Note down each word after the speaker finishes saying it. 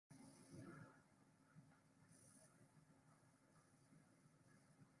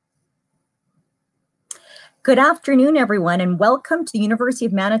Good afternoon, everyone, and welcome to the University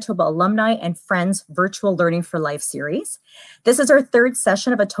of Manitoba Alumni and Friends Virtual Learning for Life series. This is our third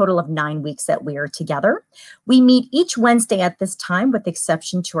session of a total of 9 weeks that we are together. We meet each Wednesday at this time, with the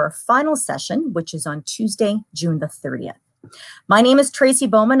exception to our final session, which is on Tuesday, June the 30th. My name is Tracy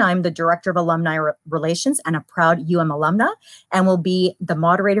Bowman. I'm the Director of Alumni Relations and a proud alumna, and will be the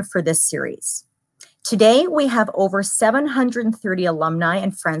moderator for this series. Today, we have over 730 alumni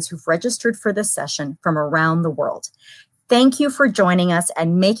and friends who've registered for this session from around the world. Thank you for joining us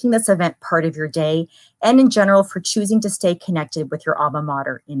and making this event part of your day, and in general for choosing to stay connected with your alma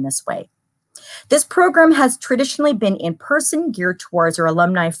mater in this way. This program has traditionally been in person, geared towards our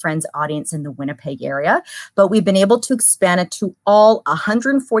alumni friends audience in the Winnipeg area, but we've been able to expand it to all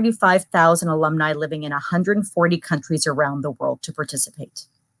 145,000 alumni living in 140 countries around the world to participate.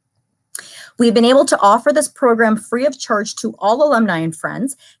 We've been able to offer this program free of charge to all alumni and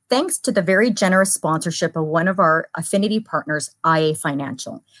friends, thanks to the very generous sponsorship of one of our affinity partners, IA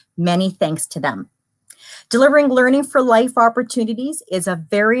Financial. Many thanks to them. Delivering learning for life opportunities is a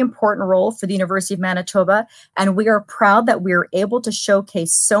very important role for the University of Manitoba, and we are proud that we are able to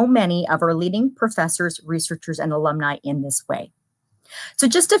showcase so many of our leading professors, researchers, and alumni in this way. So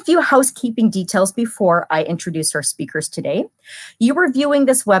just a few housekeeping details before I introduce our speakers today. You are viewing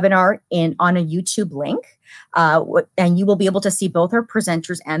this webinar on a YouTube link, and you will be able to see both our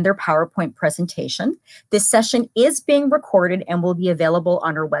presenters and their PowerPoint presentation. This session is being recorded and will be available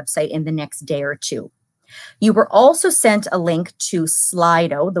on our website in the next day or two. You were also sent a link to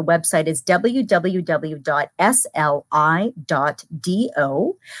Slido. The website is www.sli.do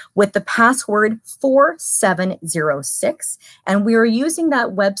with the password 4706. And we are using that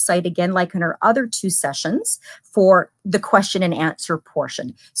website again, like in our other two sessions, for the question and answer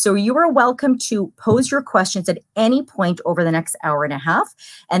portion. So you are welcome to pose your questions at any point over the next hour and a half.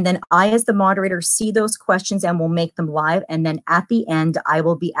 And then I, as the moderator, see those questions and will make them live. And then at the end, I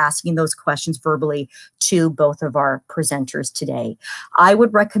will be asking those questions verbally to both of our presenters today. I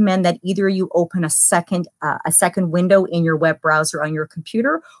would recommend that either you open a second window in your web browser on your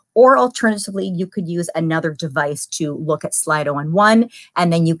computer, or alternatively, you could use another device to look at Slido on one,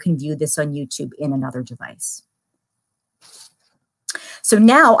 and then you can view this on YouTube in another device. So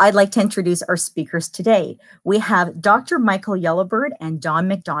now I'd like to introduce our speakers today. We have Dr. Michael Yellowbird and Don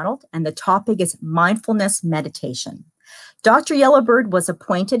McDonald, and the topic is mindfulness meditation. Dr. Yellowbird was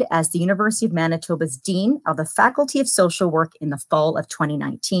appointed as the University of Manitoba's Dean of the Faculty of Social Work in the fall of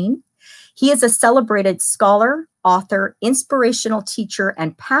 2019. He is a celebrated scholar, author, inspirational teacher,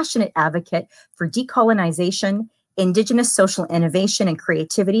 and passionate advocate for decolonization, Indigenous social innovation and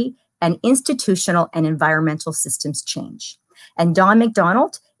creativity, and institutional and environmental systems change. And Don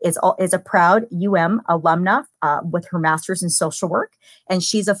McDonald is a proud alumna with her master's in social work, and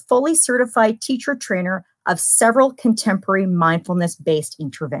she's a fully certified teacher trainer of several contemporary mindfulness-based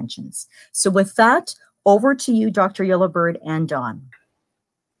interventions. So with that, over to you, Dr. Yellowbird and Don.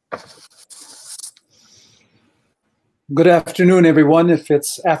 Good afternoon, everyone. If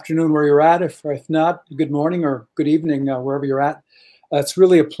it's afternoon where you're at, if not, good morning or good evening wherever you're at. It's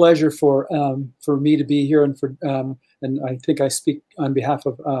really a pleasure for me to be here, and I think I speak on behalf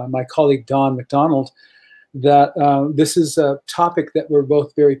of my colleague Don McDonald, that this is a topic that we're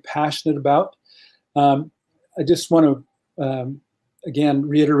both very passionate about. I just want to again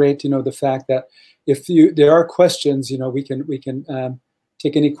reiterate, the fact that if there are questions, we can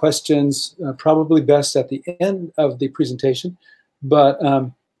take any questions, probably best at the end of the presentation. But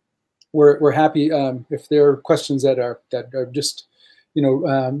we're happy if there are questions that are just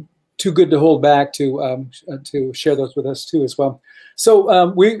too good to hold back to share those with us too as well. So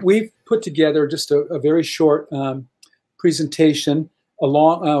we've put together just a very short presentation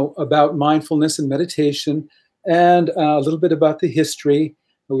about mindfulness and meditation, and a little bit about the history.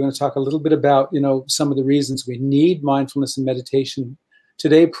 We're going to talk a little bit about some of the reasons we need mindfulness and meditation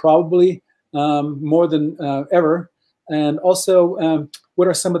today, probably more than ever, and also what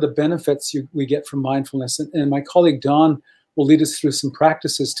are some of the benefits we get from mindfulness. And my colleague Don will lead us through some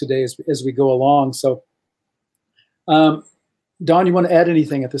practices today as we go along. So Don, you want to add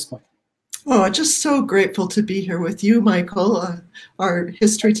anything at this point? Oh, I'm just so grateful to be here with you, Michael. Our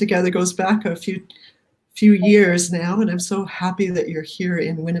history together goes back a few years now, and I'm so happy that you're here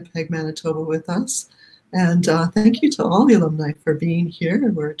in Winnipeg, Manitoba with us. And thank you to all the alumni for being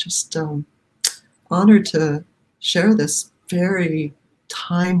here. We're just honored to share this very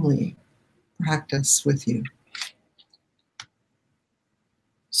timely practice with you.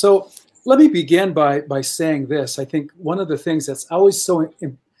 So let me begin by saying this. I think one of the things that's always so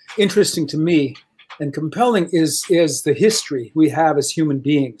interesting to me and compelling is the history we have as human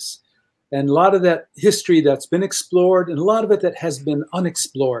beings. and a lot of that history that's been explored, and a lot of it that has been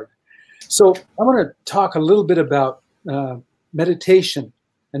unexplored. So I want to talk a little bit about meditation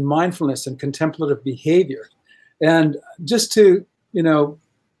and mindfulness and contemplative behavior. And just to,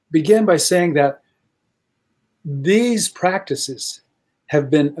 begin by saying that these practices have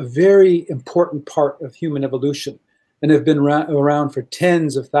been a very important part of human evolution and have been around for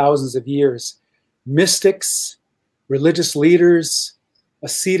tens of thousands of years. Mystics, religious leaders,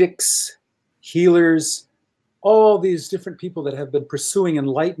 ascetics, healers, all these different people that have been pursuing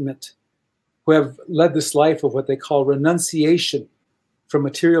enlightenment, who have led this life of what they call renunciation from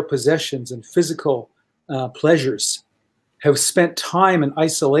material possessions and physical pleasures, have spent time in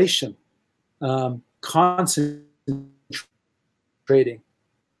isolation, concentrating,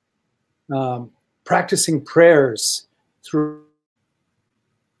 practicing prayers through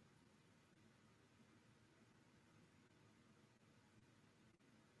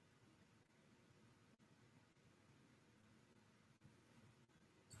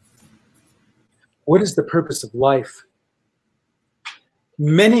what is the purpose of life.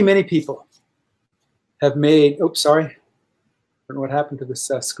 Many, many people have made, oops, sorry. I don't know what happened to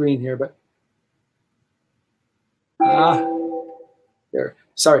this screen here, but there.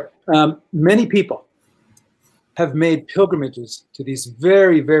 Sorry. Many people have made pilgrimages to these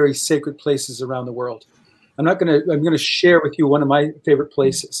very, very sacred places around the world. I'm going to share with you one of my favorite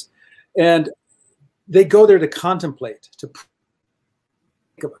places. And they go there to contemplate, to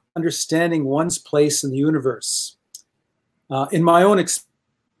understanding one's place in the universe. In my own experience,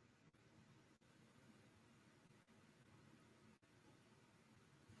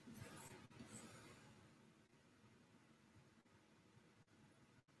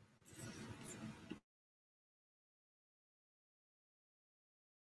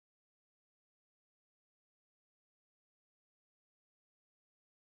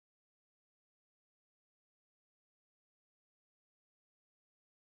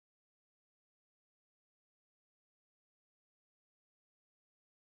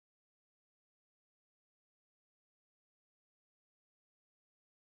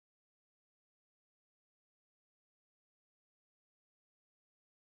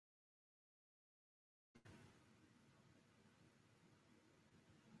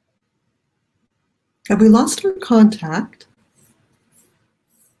 Have we lost our contact?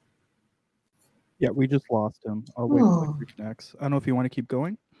 Yeah, we just lost him. I'll wait until he reconnects. I don't know if you want to keep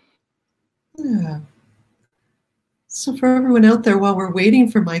going. Yeah. So for everyone out there, while we're waiting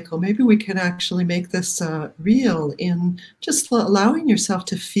for Michael, maybe we can actually make this real in just allowing yourself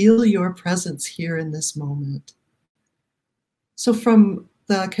to feel your presence here in this moment. So from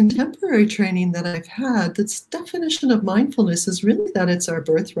the contemporary training that I've had, this definition of mindfulness is really that it's our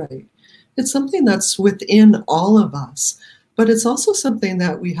birthright. It's something that's within all of us, but it's also something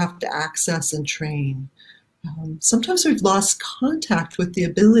that we have to access and train. Sometimes we've lost contact with the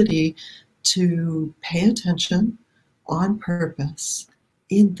ability to pay attention on purpose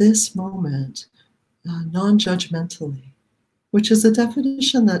in this moment, non-judgmentally, which is a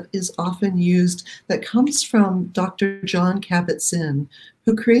definition that is often used that comes from Dr. John Kabat-Zinn,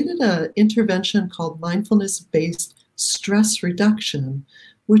 who created an intervention called mindfulness-based stress reduction,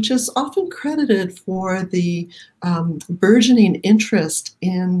 which is often credited for the burgeoning interest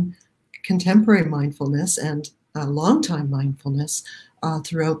in contemporary mindfulness and long-time mindfulness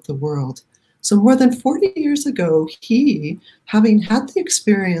throughout the world. So more than 40 years ago, he, having had the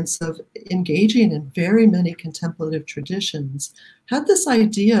experience of engaging in very many contemplative traditions, had this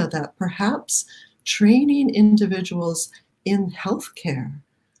idea that perhaps training individuals in healthcare,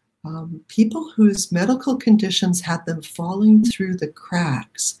 people whose medical conditions had them falling through the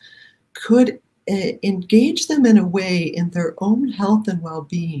cracks, could engage them in a way in their own health and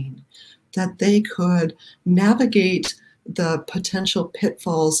well-being that they could navigate the potential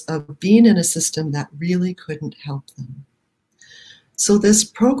pitfalls of being in a system that really couldn't help them. So this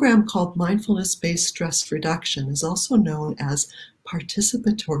program called mindfulness-based stress reduction is also known as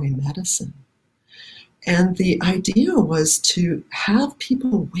participatory medicine. And the idea was to have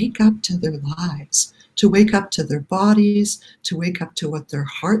people wake up to their lives, to wake up to their bodies, to wake up to what their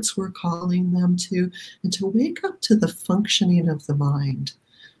hearts were calling them to, and to wake up to the functioning of the mind.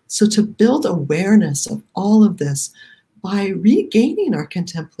 So to build awareness of all of this by regaining our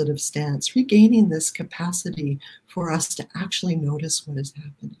contemplative stance, regaining this capacity for us to actually notice what is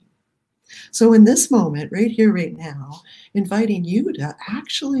happening. So in this moment, right here, right now, inviting you to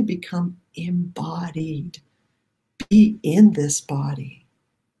actually become embodied, be in this body.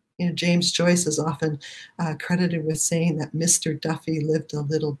 You know, James Joyce is often credited with saying that Mr. Duffy lived a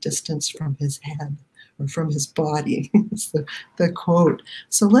little distance from his head, or from his body. It's the quote.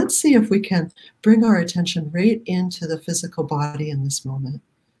 So let's see if we can bring our attention right into the physical body in this moment.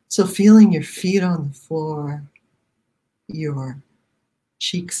 So feeling your feet on the floor, your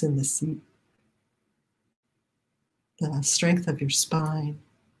cheeks in the seat, the strength of your spine,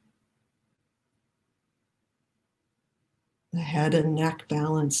 the head and neck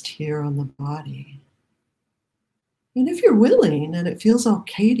balanced here on the body. And if you're willing and it feels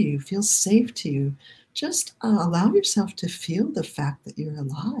okay to you, feels safe to you, just allow yourself to feel the fact that you're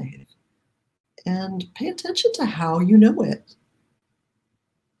alive and pay attention to how you know it.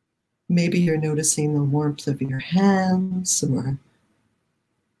 Maybe you're noticing the warmth of your hands or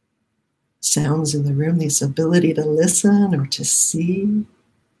sounds in the room, this ability to listen or to see.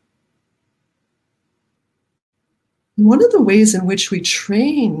 And one of the ways in which we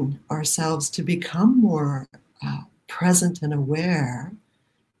train ourselves to become more present and aware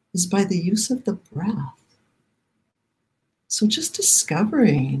is by the use of the breath. So just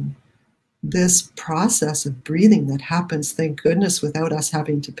discovering this process of breathing that happens, thank goodness, without us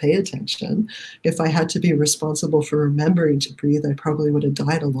having to pay attention. If I had to be responsible for remembering to breathe, I probably would have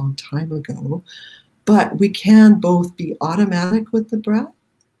died a long time ago. But we can both be automatic with the breath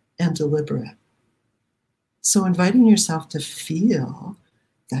and deliberate. So inviting yourself to feel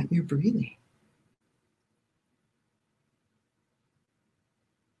that you're breathing.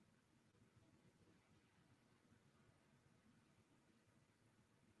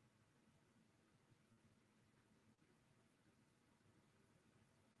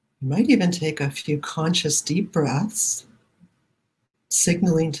 You might even take a few conscious deep breaths,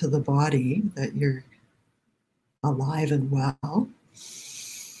 signaling to the body that you're alive and well.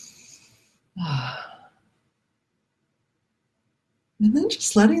 And then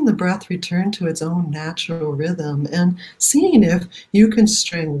just letting the breath return to its own natural rhythm and seeing if you can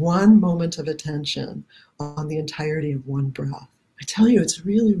string one moment of attention on the entirety of one breath. I tell you, it's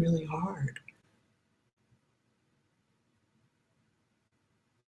really, really hard.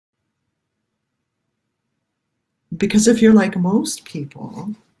 Because if you're like most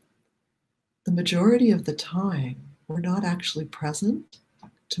people, the majority of the time, we're not actually present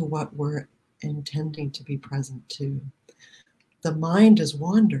to what we're intending to be present to. The mind is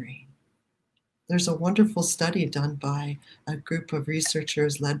wandering. There's a wonderful study done by a group of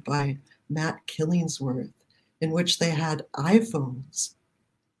researchers led by Matt Killingsworth, in which they had iPhones.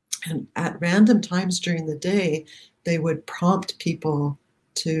 And at random times during the day, they would prompt people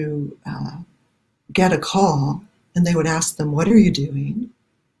to get a call, and they would ask them, what are you doing?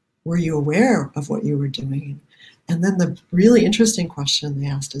 Were you aware of what you were doing? And then the really interesting question they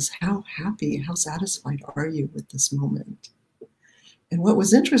asked is, how happy, how satisfied are you with this moment? And what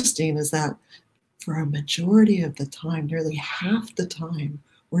was interesting is that for a majority of the time, nearly half the time,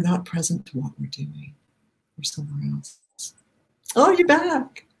 we're not present to what we're doing. We're somewhere else. Oh, you're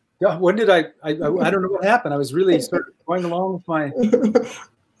back. Yeah, when did I don't know what happened. I was really sort of going along with my,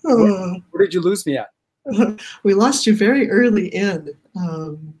 where did you lose me at? We lost you very early in.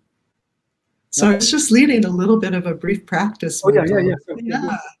 So I was just leading a little bit of a brief practice. Oh,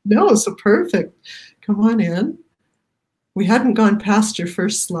 yeah. No, so perfect. Come on in. We hadn't gone past your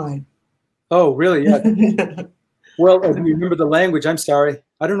first slide. Oh, really? Yeah. Well, do you remember the language? I'm sorry.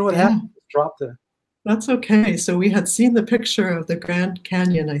 I don't know what happened. Dropped the. That's okay. So we had seen the picture of the Grand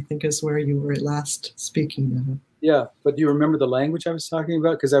Canyon, I think is where you were last speaking of. Yeah, but do you remember the language I was talking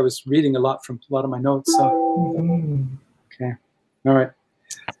about? Because I was reading a lot from a lot of my notes. So. Okay. All right.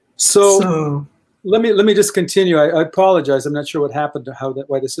 So let me just continue. I apologize. I'm not sure what happened to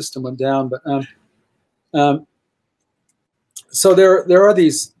why the system went down, but so there are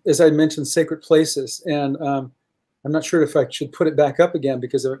these, as I mentioned, sacred places, and I'm not sure if I should put it back up again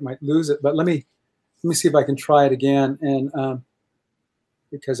because I might lose it. But let me see if I can try it again, and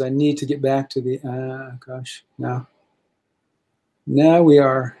because I need to get back to the gosh, now we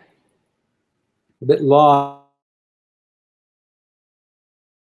are a bit lost.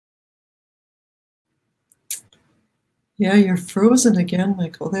 Yeah, you're frozen again,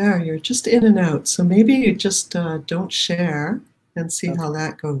 Michael. There, you're just in and out. So maybe you just don't share and see how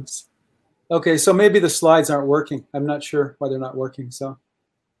that goes. Okay, so maybe the slides aren't working. I'm not sure why they're not working. So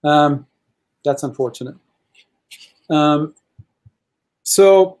that's unfortunate.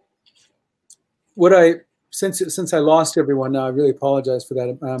 So since I lost everyone now, I really apologize for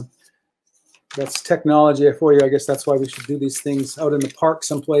that. That's technology for you. I guess that's why we should do these things out in the park,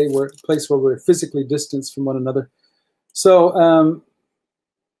 place where we're physically distanced from one another. So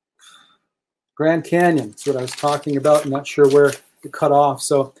Grand Canyon is what I was talking about. I'm not sure where it cut off.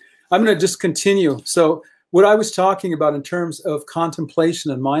 So I'm going to just continue. So what I was talking about in terms of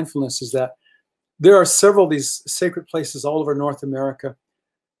contemplation and mindfulness is that there are several of these sacred places all over North America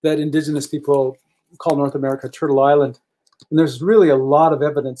that Indigenous people call North America Turtle Island. And there's really a lot of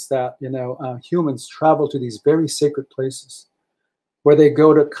evidence that, humans travel to these very sacred places where they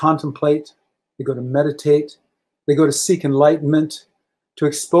go to contemplate, they go to meditate, they go to seek enlightenment, to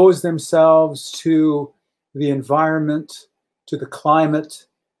expose themselves to the environment, to the climate,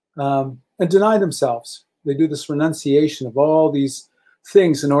 and deny themselves. They do this renunciation of all these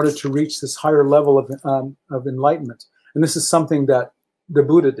things in order to reach this higher level of enlightenment. And this is something that the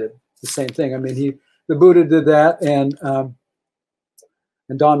Buddha did, the same thing. I mean, the Buddha did that, and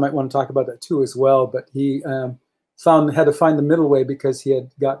Don might want to talk about that too as well, but he had to find the middle way because he had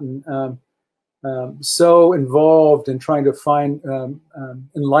gotten so involved in trying to find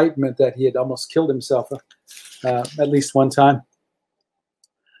enlightenment that he had almost killed himself at least one time.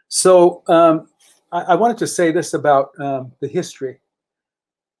 So I wanted to say this about the history.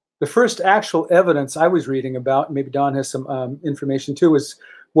 The first actual evidence I was reading about, maybe Don has some information too,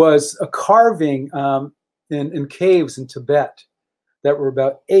 was a carving in caves in Tibet that were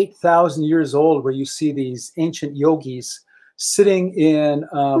about 8,000 years old, where you see these ancient yogis sitting in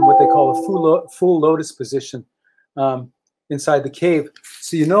what they call a full lotus position inside the cave.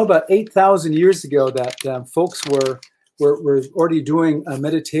 So about 8,000 years ago that folks were already doing a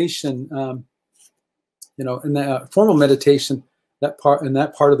meditation, in the formal meditation in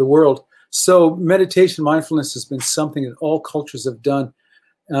that part of the world. So meditation, mindfulness has been something that all cultures have done.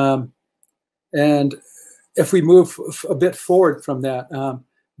 And if we move a bit forward from that,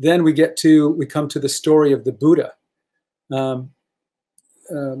 then we come to the story of the Buddha. Don,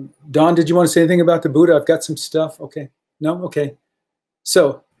 did you want to say anything about the Buddha? I've got some stuff. Okay. No? Okay.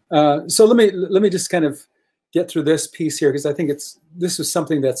 So let me just kind of get through this piece here, because I think this was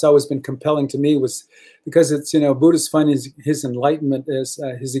something that's always been compelling to me, was because it's, Buddha's finding his enlightenment as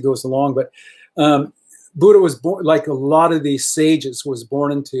he goes along. But Buddha was born, like a lot of these sages, was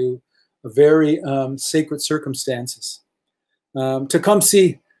born into very sacred circumstances.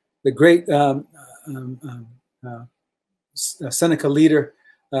 Tecumseh, the great Seneca leader,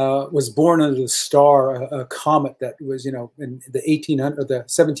 was born under the star, a comet that was, in the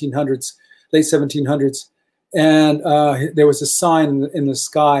 1700s, late 1700s. And there was a sign in the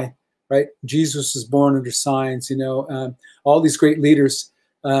sky, right? Jesus was born under signs, all these great leaders.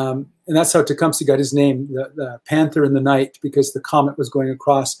 And that's how Tecumseh got his name, the Panther in the Night, because the comet was going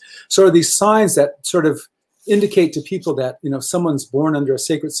across. So are these signs that sort of indicate to people that, someone's born under a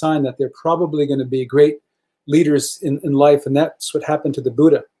sacred sign, that they're probably going to be great leaders in life. And that's what happened to the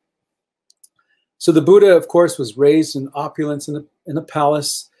Buddha. So the Buddha, of course, was raised in opulence in a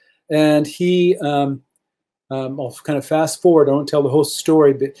palace. And he, I'll kind of fast forward, I won't tell the whole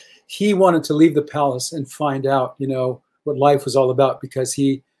story, but he wanted to leave the palace and find out, what life was all about, because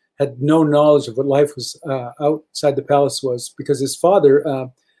he had no knowledge of what life was outside the palace was, because his father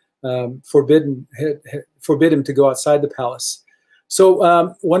forbid him to go outside the palace.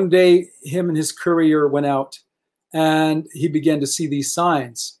 So one day, him and his courier went out, and he began to see these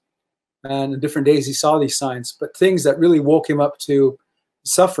signs. And in different days, he saw these signs, but things that really woke him up to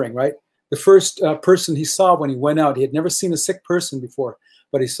suffering, right? The first person he saw when he went out, he had never seen a sick person before,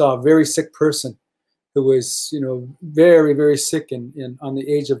 but he saw a very sick person who was, very, very sick and on the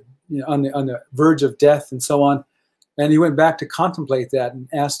age of, on the verge of death and so on. And he went back to contemplate that and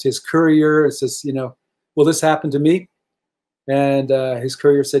asked his courier, it says, will this happen to me? And his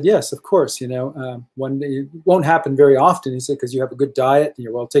courier said, yes, of course, one day, it won't happen very often, he said, because you have a good diet and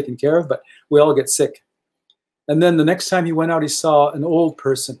you're well taken care of, but we all get sick. And then the next time he went out, he saw an old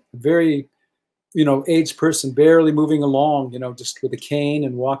person, a very, aged person, barely moving along, just with a cane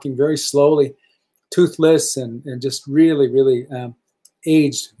and walking very slowly, toothless and just really, really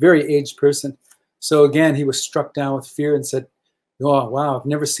aged, very aged person. So again, he was struck down with fear and said, oh, wow, I've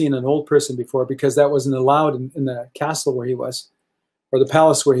never seen an old person before, because that wasn't allowed in the castle where he was, or the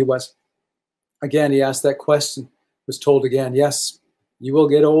palace where he was. Again, he asked that question, was told again, yes, you will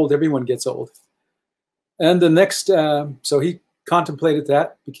get old, everyone gets old. And the next, so he contemplated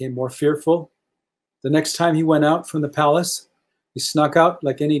that, became more fearful. The next time he went out from the palace, he snuck out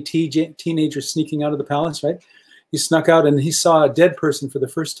like any teenager sneaking out of the palace, right? He snuck out and he saw a dead person for the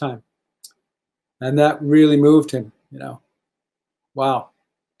first time. And that really moved him, Wow,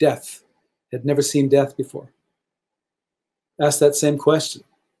 death. Had never seen death before. Asked that same question,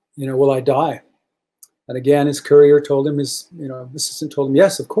 will I die? And again, his courier told him, his assistant told him,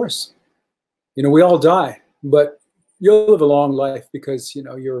 yes, of course. We all die, but you'll live a long life because,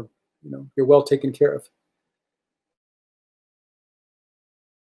 you're well taken care of.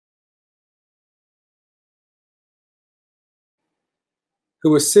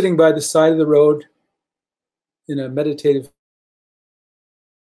 Who was sitting by the side of the road, in a meditative.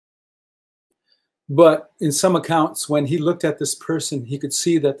 But in some accounts, when he looked at this person, he could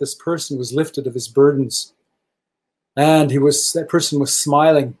see that this person was lifted of his burdens. And that person was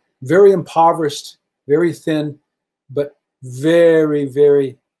smiling, very impoverished, very thin, but very,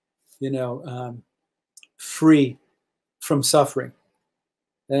 very, free from suffering.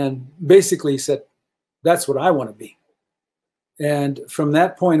 And basically he said, that's what I want to be. And from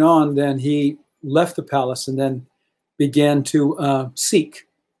that point on, then he left the palace and then began to seek,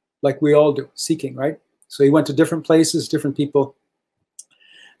 like we all do, seeking, right? So he went to different places, different people,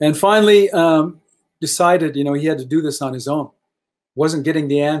 and finally decided, he had to do this on his own. Wasn't getting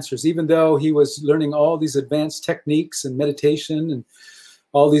the answers, even though he was learning all these advanced techniques and meditation and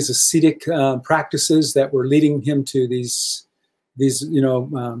all these ascetic practices that were leading him to these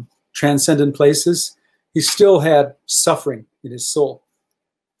transcendent places. He still had suffering in his soul.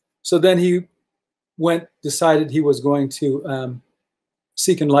 So then he decided he was going to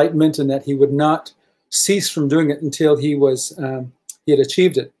seek enlightenment, and that he would not cease from doing it until he had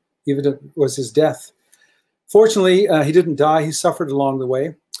achieved it, even if it was his death. Fortunately, he didn't die. He suffered along the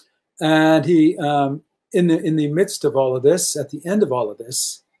way, and he, in the midst of all of this, at the end of all of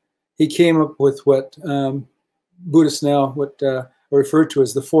this, he came up with what Buddhists now are referred to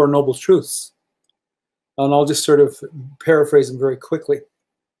as the Four Noble Truths. And I'll just sort of paraphrase them very quickly.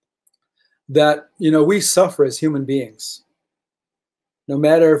 That we suffer as human beings. No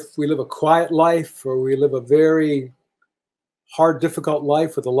matter if we live a quiet life or we live a very hard, difficult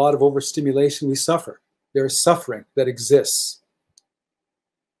life with a lot of overstimulation, we suffer. There is suffering that exists.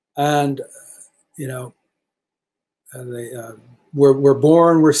 And, we're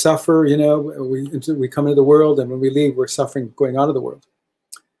born, we suffer, we come into the world, and when we leave, we're suffering going out of the world.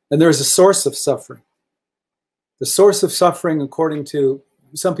 And there's a source of suffering. The source of suffering, according to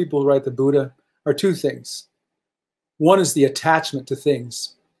some people who write the Buddha, are two things. One is the attachment to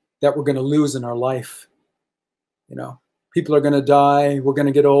things that we're going to lose in our life. People are going to die. We're going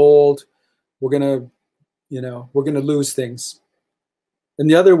to get old. We're going to lose things. And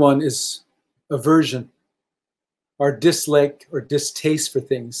the other one is aversion, our dislike or distaste for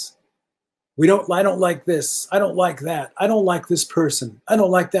things. I don't like this. I don't like that. I don't like this person. I don't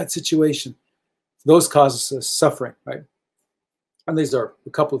like that situation. Those causes us suffering, right? And these are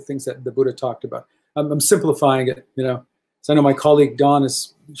a couple of things that the Buddha talked about. I'm simplifying it, So I know my colleague Dawn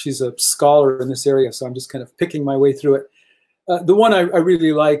she's a scholar in this area, so I'm just kind of picking my way through it. The one I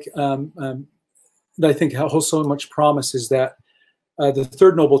really like, that I think holds so much promise, is that the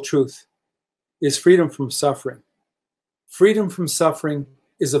third noble truth is freedom from suffering. Freedom from suffering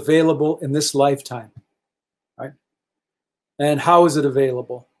is available in this lifetime, right? And how is it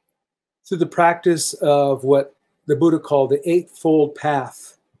available? Through the practice of what the Buddha called the Eightfold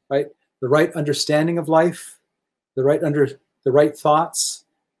Path, right? The right understanding of life, the right thoughts,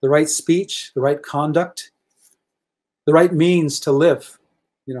 the right speech, the right conduct, the right means to live,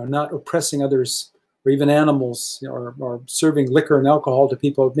 not oppressing others or even animals, or serving liquor and alcohol to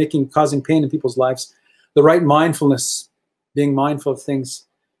people, causing pain in people's lives, the right mindfulness, being mindful of things,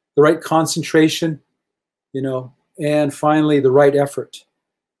 the right concentration, and finally the right effort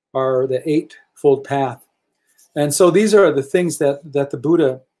are the Eightfold Path. And so these are the things that the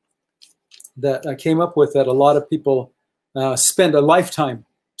Buddha that came up with, that a lot of people spend a lifetime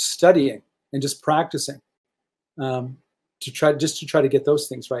studying and just practicing to try to get those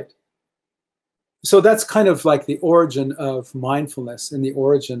things right. So that's kind of like the origin of mindfulness and the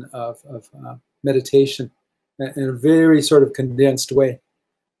origin of meditation in a very sort of condensed way.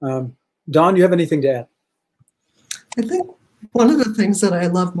 Dawn, do you have anything to add? I think one of the things that I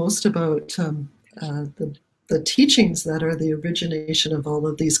love most about the teachings that are the origination of all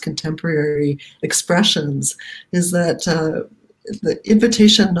of these contemporary expressions is that the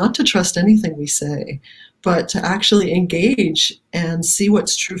invitation not to trust anything we say, but to actually engage and see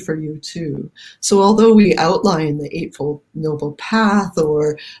what's true for you too. So although we outline the Eightfold Noble Path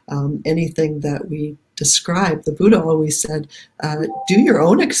or anything that we describe, the Buddha always said, do your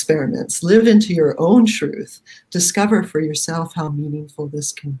own experiments, live into your own truth, discover for yourself how meaningful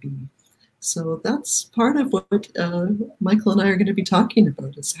this can be. So that's part of what Michael and I are going to be talking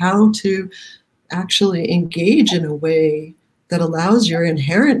about, is how to actually engage in a way that allows your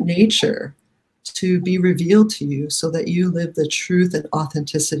inherent nature to be revealed to you so that you live the truth and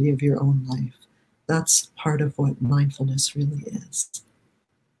authenticity of your own life. That's part of what mindfulness really is.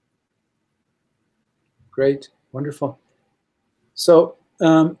 Great, wonderful. So,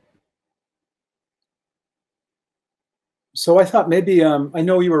 so I thought maybe, I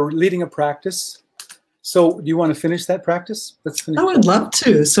know you were leading a practice, So do you want to finish that practice? Let's finish. I would love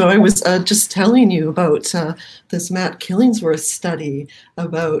to. So I was just telling you about this Matt Killingsworth study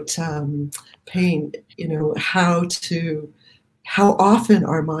about pain, you know, how often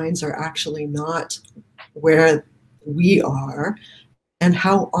our minds are actually not where we are, and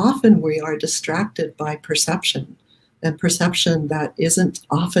how often we are distracted by perception, and perception that isn't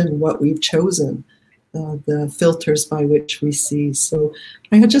often what we've chosen, the filters by which we see. So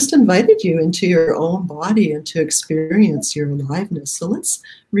I had just invited you into your own body and to experience your aliveness. So let's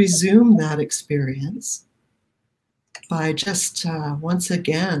resume that experience by just once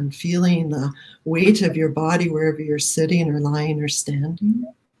again feeling the weight of your body wherever you're sitting or lying or standing.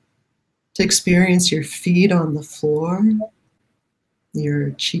 To experience your feet on the floor,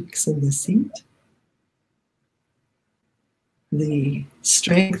 your cheeks in the seat, the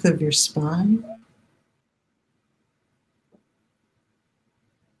strength of your spine.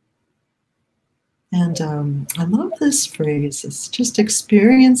 And I love this phrase. It's just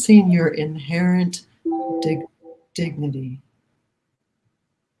experiencing your inherent dignity.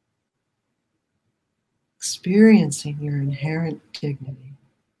 Experiencing your inherent dignity.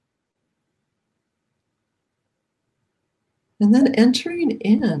 And then entering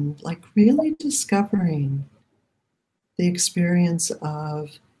in, like really discovering the experience of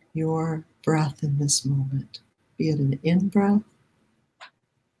your breath in this moment, be it an in-breath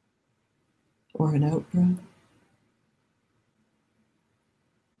or an out-breath.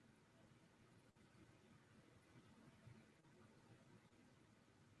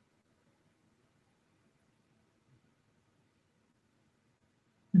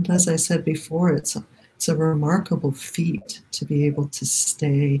 And as I said before, it's a remarkable feat to be able to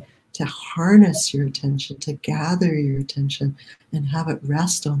stay, to harness your attention, to gather your attention, and have it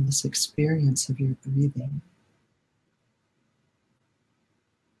rest on this experience of your breathing.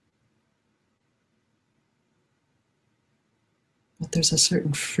 But there's a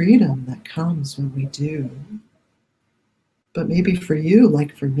certain freedom that comes when we do. But maybe for you,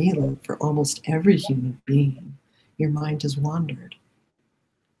 like for me, like for almost every human being, your mind has wandered.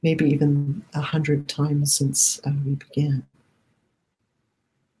 Maybe even 100 times since we began.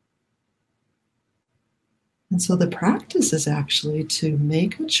 And so the practice is actually to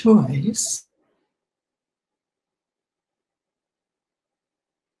make a choice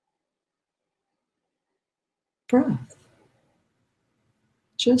breath.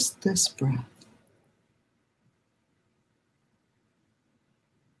 Just this breath.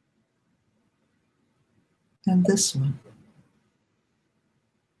 And this one.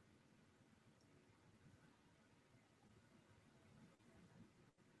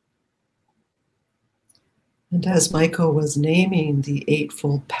 And as Michael was naming the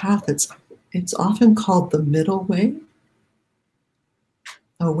Eightfold Path, it's often called the middle way,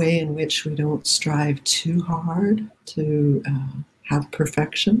 a way in which we don't strive too hard to have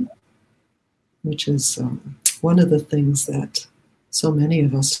perfection, which is one of the things that so many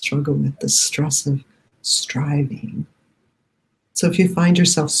of us struggle with, the stress of striving. So if you find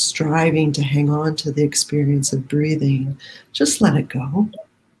yourself striving to hang on to the experience of breathing, just let it go.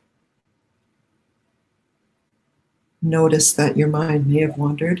 Notice that your mind may have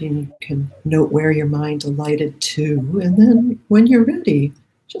wandered, and you can note where your mind alighted to. And then when you're ready,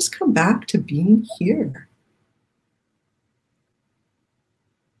 just come back to being here.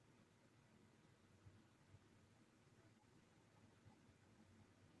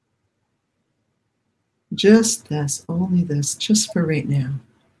 Just this, only this, just for right now.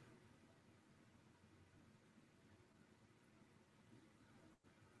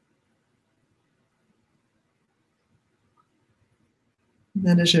 And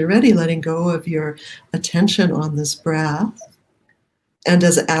then as you're ready, letting go of your attention on this breath. And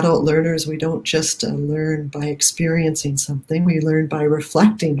as adult learners, we don't just learn by experiencing something, we learn by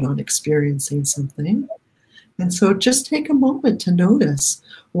reflecting on experiencing something. And so just take a moment to notice,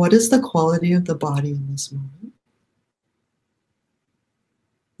 what is the quality of the body in this moment?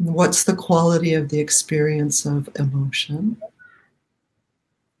 What's the quality of the experience of emotion?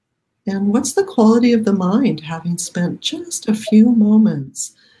 And what's the quality of the mind, having spent just a few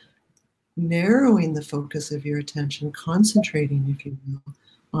moments narrowing the focus of your attention, concentrating, if you will,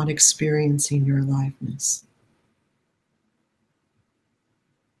 on experiencing your aliveness?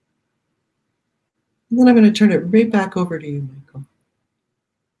 And then I'm going to turn it right back over to you, Michael.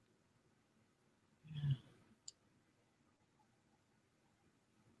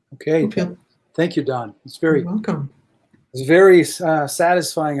 Okay. Thank you, Dawn. You're welcome. It's very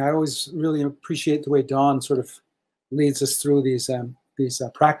satisfying. I always really appreciate the way Dawn sort of leads us through these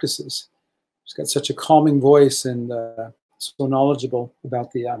practices. She's got such a calming voice and so knowledgeable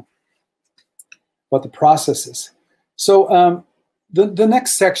about the about the processes. So the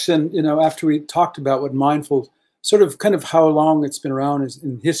next section, after we talked about what mindful, sort of kind of how long it's been around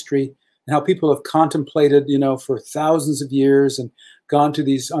in history and how people have contemplated, for thousands of years and gone to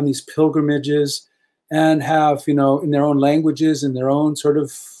on these pilgrimages and have, in their own languages, in their own sort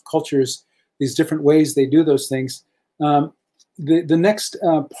of cultures, these different ways they do those things. The next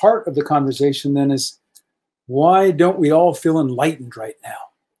part of the conversation then is, why don't we all feel enlightened right now?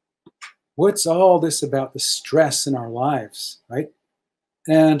 What's all this about the stress in our lives, right?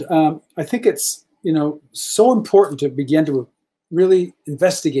 And I think it's, so important to begin to really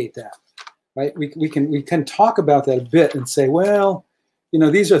investigate that, right? We can talk about that a bit and say, well,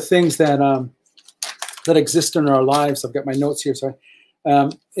 these are things that that exist in our lives. I've got my notes here, sorry.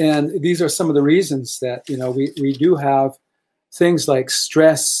 And these are some of the reasons that, we do have things like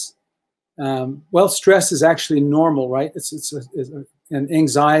stress. Well, stress is actually normal, right? It's and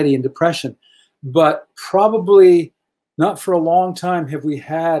anxiety and depression, but probably not for a long time have we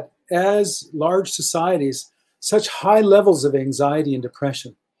had, as large societies, such high levels of anxiety and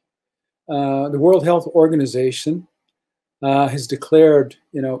depression. The World Health Organization has declared,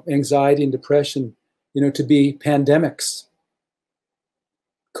 anxiety and depression, to be pandemics.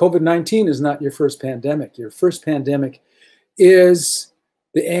 COVID-19 is not your first pandemic. Your first pandemic is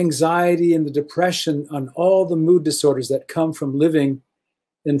the anxiety and the depression on all the mood disorders that come from living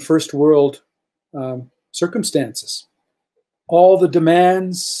in first world circumstances. All the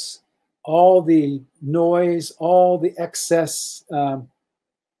demands, all the noise, all the excess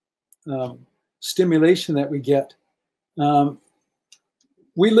stimulation that we get.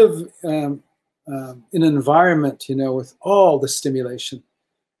 We live in an environment, with all the stimulation,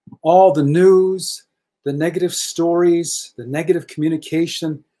 all the news, the negative stories, the negative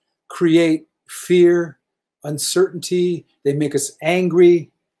communication create fear, uncertainty. They make us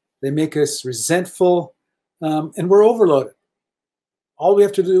angry. They make us resentful, and we're overloaded. All we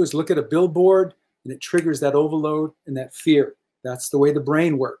have to do is look at a billboard, and it triggers that overload and that fear. That's the way the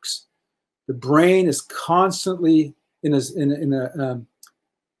brain works. The brain is constantly in a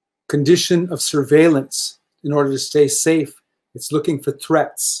condition of surveillance in order to stay safe. It's looking for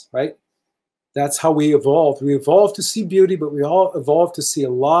threats, right? That's how we evolved. We evolved to see beauty, but we all evolved to see a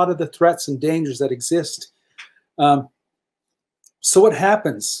lot of the threats and dangers that exist. So what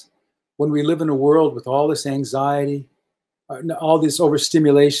happens when we live in a world with all this anxiety, all this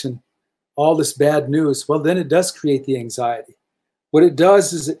overstimulation, all this bad news? Well, then it does create the anxiety. What it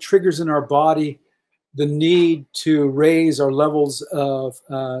does is it triggers in our body the need to raise our levels of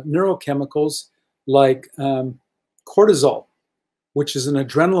neurochemicals like cortisol, which is an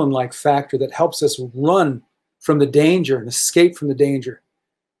adrenaline-like factor that helps us run from the danger and escape from the danger.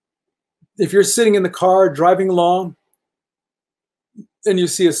 If you're sitting in the car driving along and you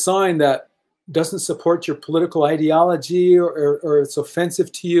see a sign that doesn't support your political ideology or it's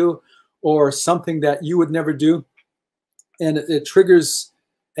offensive to you or something that you would never do, and it triggers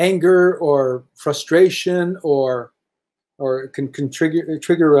anger or frustration or can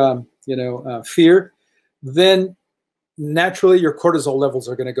trigger fear, then naturally your cortisol levels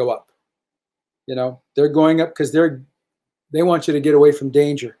are going to go up. They're going up because they want you to get away from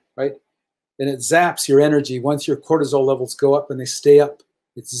danger, right? And it zaps your energy once your cortisol levels go up, and they stay up.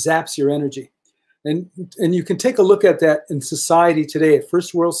 It zaps your energy. And you can take a look at that in society today, at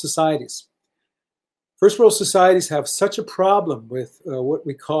first world societies. First world societies have such a problem with what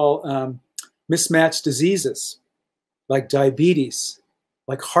we call mismatched diseases, like diabetes,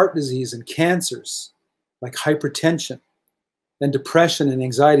 like heart disease and cancers, like hypertension and depression and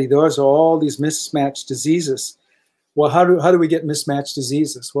anxiety. Those are all these mismatched diseases. Well, how do we get mismatched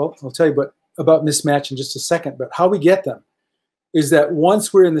diseases? Well, I'll tell you about mismatch in just a second, but how we get them is that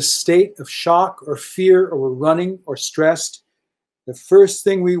once we're in the state of shock or fear, or we're running or stressed, the first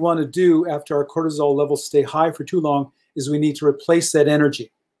thing we want to do after our cortisol levels stay high for too long is we need to replace that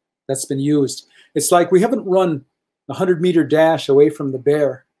energy that's been used. It's like we haven't run a 100-meter dash away from the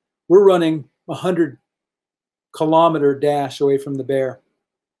bear. We're running a 100-kilometer dash away from the bear.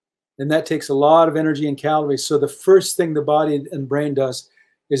 And that takes a lot of energy and calories. So the first thing the body and brain does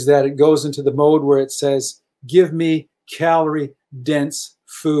is that it goes into the mode where it says, give me calorie-dense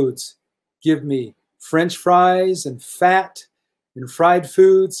foods. Give me French fries and fat and fried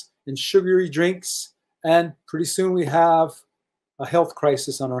foods and sugary drinks. And pretty soon we have a health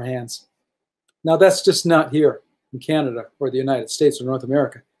crisis on our hands. Now, that's just not here in Canada or the United States or North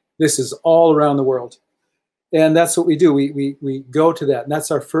America. This is all around the world. And that's what we do. We go to that. And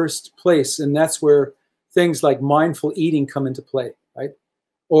that's our first place. And that's where things like mindful eating come into play, right?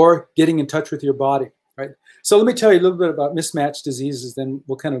 Or getting in touch with your body. right? So let me tell you a little bit about mismatched diseases, then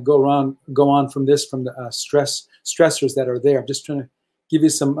we'll kind of go on from this, from the stressors that are there. I'm just trying to give you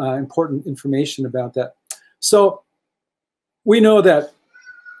some important information about that. So we know that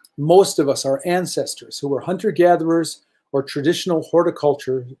most of us, our ancestors, who were hunter-gatherers or traditional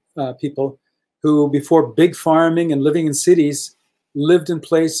horticulture people, who before big farming and living in cities, lived in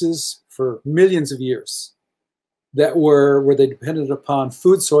places for millions of years that were where they depended upon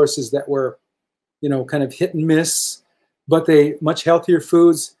food sources that were, you know, kind of hit and miss, but they much healthier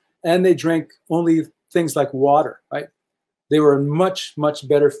foods, and they drank only things like water, right? They were in much, much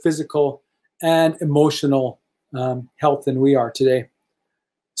better physical and emotional health than we are today.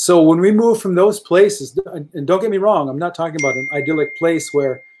 So when we move from those places, and don't get me wrong, I'm not talking about an idyllic place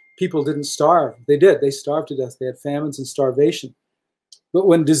where people didn't starve. They did. They starved to death. They had famines and starvation. But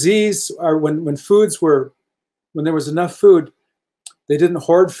when disease, or when foods were, when there was enough food, they didn't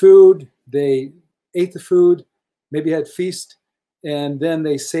hoard food. They ate the food, maybe had feast, and then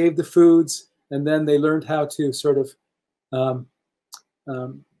they saved the foods, and then they learned how to sort of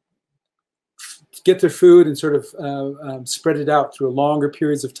get their food and sort of spread it out through longer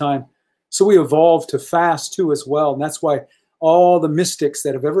periods of time. So we evolved to fast too as well, and that's why all the mystics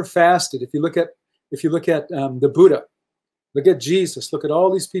that have ever fasted, if you look at the Buddha, look at Jesus, look at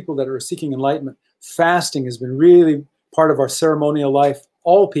all these people that are seeking enlightenment, fasting has been really part of our ceremonial life.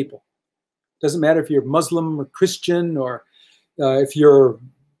 All people, doesn't matter if you're Muslim or Christian, or if you're,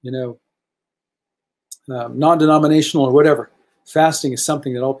 you know, non-denominational or whatever. Fasting is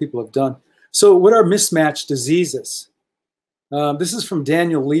something that all people have done. So what are mismatched diseases? This is from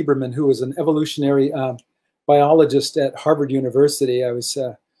Daniel Lieberman, who was an evolutionary biologist at Harvard University. I was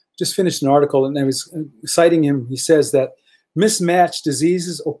just finished an article and I was citing him. He says that mismatched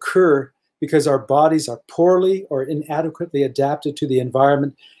diseases occur because our bodies are poorly or inadequately adapted to the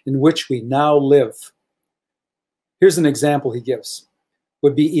environment in which we now live. Here's an example he gives.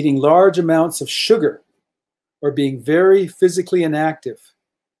 Would be eating large amounts of sugar or being very physically inactive.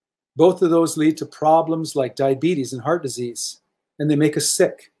 Both of those lead to problems like diabetes and heart disease, and they make us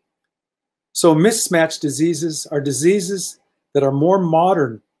sick. So mismatched diseases are diseases that are more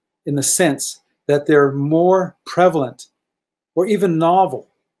modern in the sense that they're more prevalent or even novel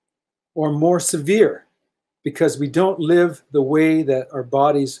or more severe because we don't live the way that our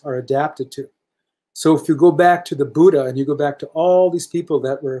bodies are adapted to. So if you go back to the Buddha and you go back to all these people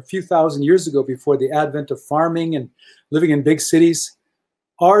that were a few thousand years ago before the advent of farming and living in big cities,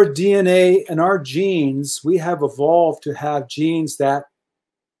 our DNA and our genes, we have evolved to have genes that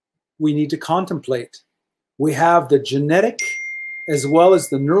we need to contemplate. We have the genetic as well as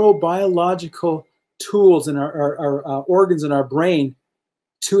the neurobiological tools in our organs in our brain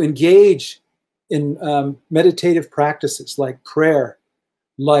to engage in meditative practices like prayer,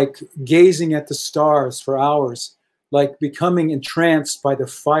 like gazing at the stars for hours, like becoming entranced by the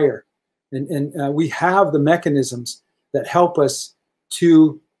fire. And we have the mechanisms that help us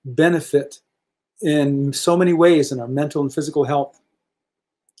to benefit in so many ways in our mental and physical health.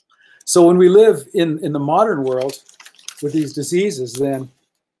 So when we live in the modern world with these diseases, then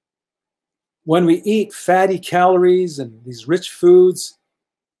when we eat fatty calories and these rich foods,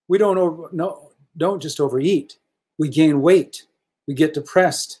 we don't just overeat. We gain weight. We get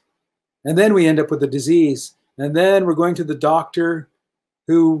depressed. And then we end up with a disease. And then we're going to the doctor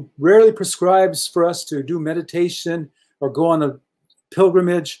who rarely prescribes for us to do meditation or go on a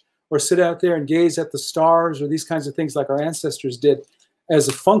pilgrimage or sit out there and gaze at the stars or these kinds of things like our ancestors did as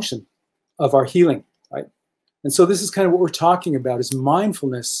a function of our healing, right? And so this is kind of what we're talking about, is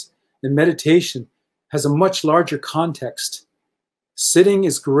mindfulness and meditation has a much larger context. Sitting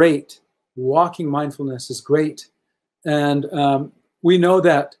is great. Walking mindfulness is great. And we know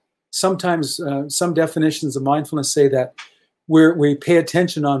that sometimes some definitions of mindfulness say that we pay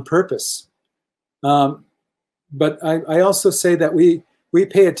attention on purpose. But I also say that we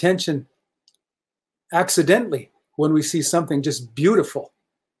pay attention accidentally when we see something just beautiful,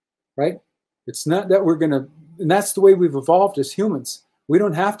 right? It's not that we're going to, and that's the way we've evolved as humans. We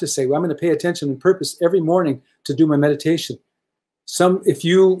don't have to say, well, I'm going to pay attention on purpose every morning to do my meditation.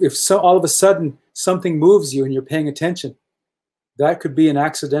 If all of a sudden something moves you and you're paying attention, that could be an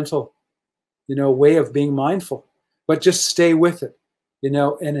accidental, way of being mindful. But just stay with it,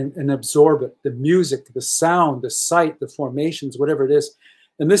 and absorb it. The music, the sound, the sight, the formations, whatever it is.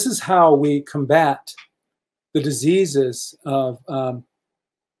 And this is how we combat the diseases of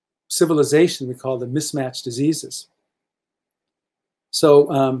civilization. We call them mismatched diseases.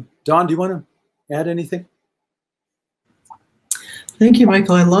 So, Dawn, do you want to add anything? Thank you,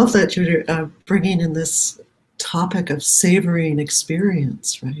 Michael. I love that you're bringing in this topic of savoring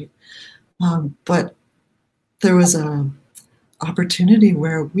experience, right? But there was a opportunity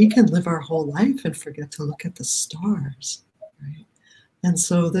where we can live our whole life and forget to look at the stars, right? And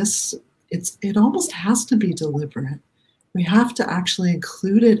so it almost has to be deliberate. We have to actually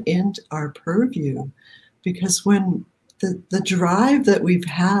include it in our purview, because when the drive that we've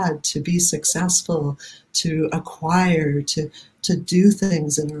had to be successful, to acquire, to do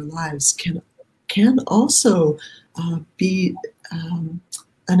things in our lives can also be an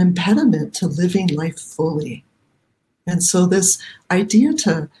impediment to living life fully. And so this idea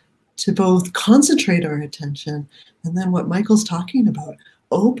to both concentrate our attention, and then what Michael's talking about,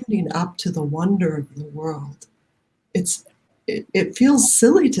 opening up to the wonder of the world. It feels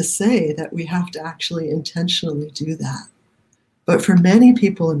silly to say that we have to actually intentionally do that. But for many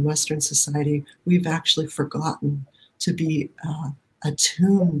people in Western society, we've actually forgotten to be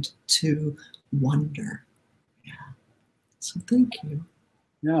attuned to wonder. Yeah. So thank you.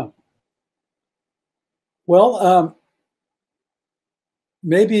 Yeah. Well,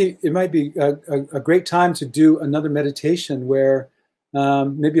 maybe it might be a great time to do another meditation where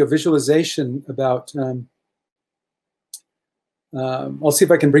maybe a visualization about, I'll see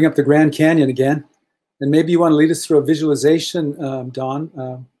if I can bring up the Grand Canyon again. And maybe you want to lead us through a visualization,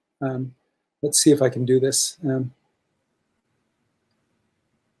 Dawn. Let's see if I can do this.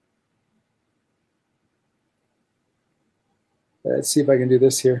 Let's see if I can do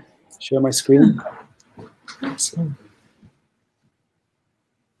this here. Share my screen. Excellent.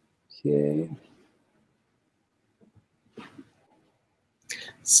 Okay.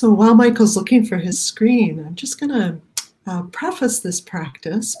 So while Michael's looking for his screen, I'm just going to preface this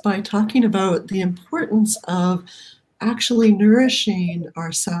practice by talking about the importance of actually nourishing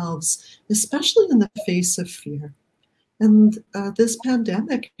ourselves, especially in the face of fear. And this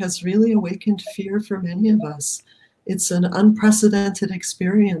pandemic has really awakened fear for many of us. It's an unprecedented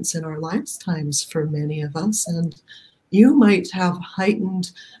experience in our lifetimes for many of us. And you might have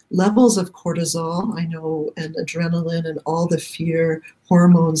heightened levels of cortisol, I know, and adrenaline and all the fear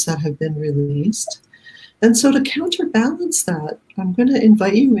hormones that have been released. And so to counterbalance that, I'm going to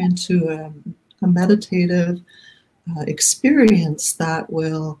invite you into a meditative experience that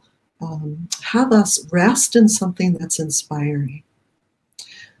will have us rest in something that's inspiring.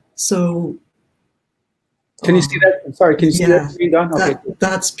 So, can you see that? I'm sorry, can you see that screen, Dawn? Okay.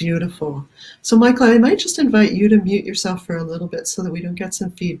 That's beautiful. So Michael, I might just invite you to mute yourself for a little bit so that we don't get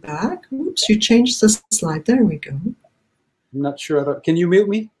some feedback. Oops, you changed the slide. There we go. I'm not sure. Can you mute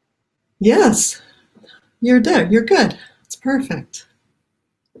me? Yes, you're there. You're good. It's perfect.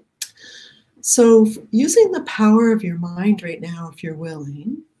 So using the power of your mind right now, if you're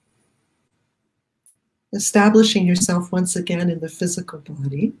willing, establishing yourself once again in the physical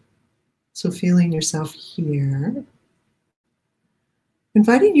body. So feeling yourself here.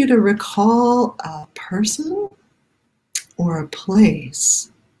 Inviting you to recall a person or a place,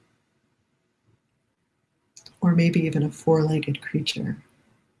 or maybe even a four-legged creature,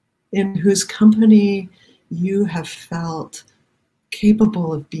 in whose company you have felt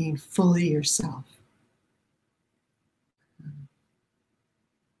capable of being fully yourself.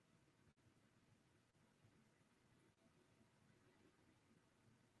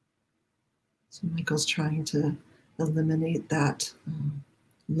 So Michael's trying to eliminate that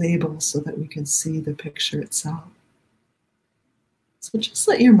label so that we can see the picture itself. So just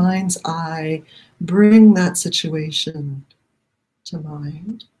let your mind's eye bring that situation to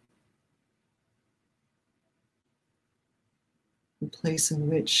mind. A place in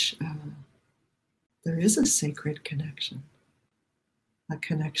which there is a sacred connection, a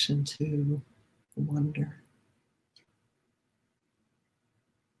connection to wonder.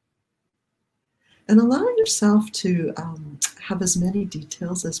 And allow yourself to have as many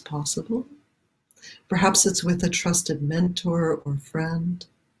details as possible. Perhaps it's with a trusted mentor or friend.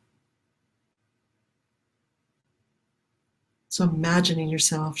 So imagining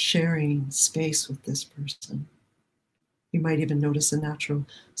yourself sharing space with this person. You might even notice a natural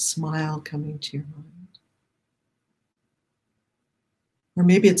smile coming to your mind. Or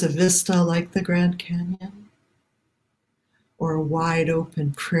maybe it's a vista like the Grand Canyon, or a wide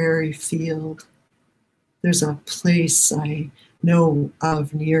open prairie field. There's a place I know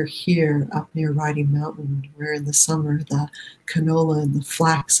of near here, up near Riding Mountain, where in the summer the canola and the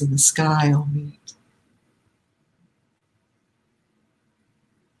flax and the sky all meet.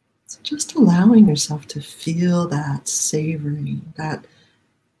 So just allowing yourself to feel that savoring, that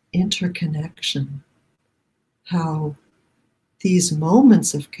interconnection, how these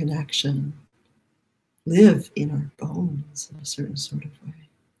moments of connection live in our bones in a certain sort of way.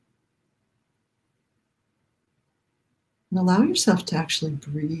 And allow yourself to actually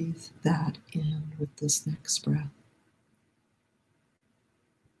breathe that in with this next breath.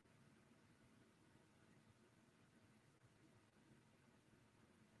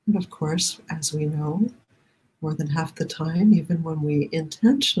 And of course, as we know, more than half the time, even when we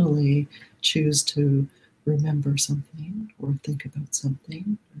intentionally choose to remember something or think about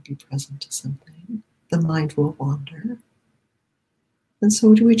something or be present to something, the mind will wander. And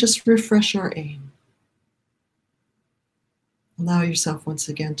so do we just refresh our aim? Allow yourself once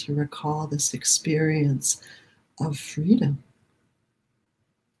again to recall this experience of freedom,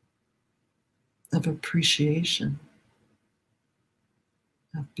 of appreciation,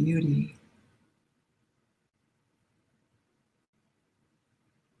 of beauty.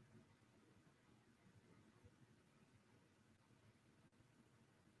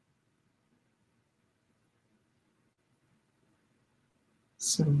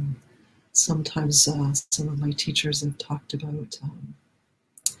 So sometimes some of my teachers have talked about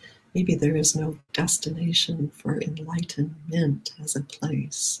maybe there is no destination for enlightenment as a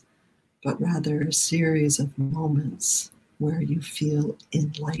place, but rather a series of moments where you feel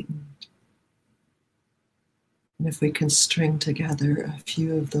enlightened. And if we can string together a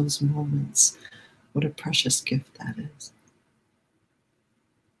few of those moments, what a precious gift that is.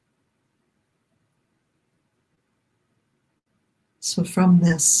 So from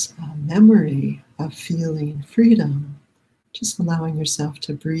this memory of feeling freedom, just allowing yourself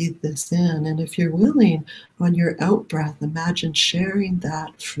to breathe this in. And if you're willing, on your out breath, imagine sharing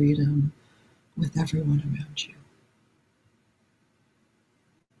that freedom with everyone around you.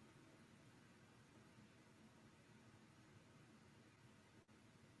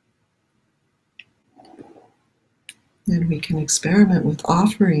 And we can experiment with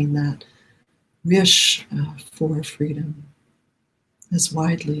offering that wish for freedom as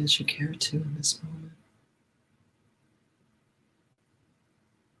widely as you care to in this moment.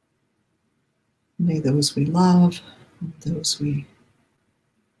 May those we love, those we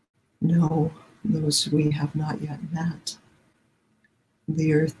know, those we have not yet met,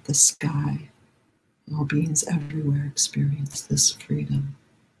 the earth, the sky, all beings everywhere experience this freedom.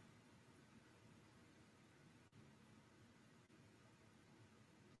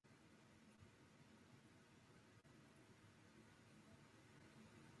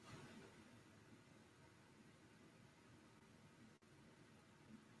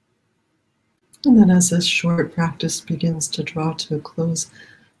 And then as this short practice begins to draw to a close,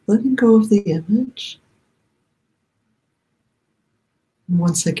 letting go of the image. And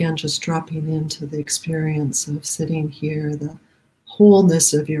once again, just dropping into the experience of sitting here, the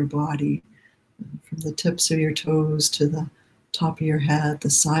wholeness of your body, from the tips of your toes to the top of your head, the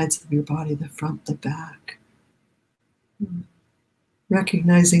sides of your body, the front, the back.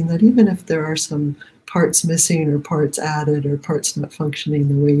 Recognizing that even if there are some parts missing or parts added or parts not functioning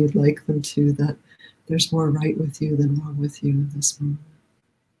the way you'd like them to, that there's more right with you than wrong with you in this moment.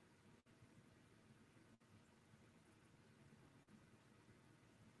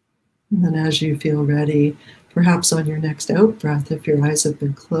 And then as you feel ready, perhaps on your next out breath, if your eyes have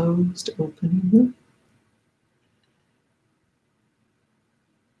been closed, opening them.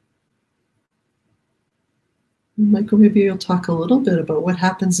 Michael, maybe you'll talk a little bit about what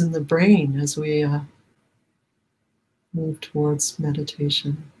happens in the brain as we move towards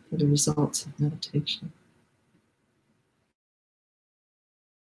meditation, for the results of meditation.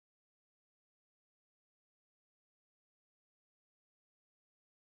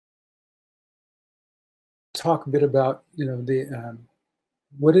 Talk a bit about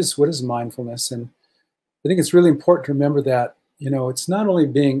what is mindfulness, and I think it's really important to remember that it's not only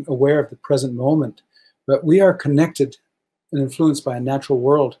being aware of the present moment, but we are connected and influenced by a natural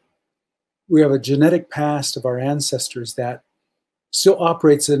world. We have a genetic past of our ancestors that still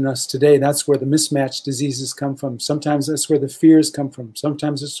operates in us today. That's where the mismatched diseases come from. Sometimes that's where the fears come from.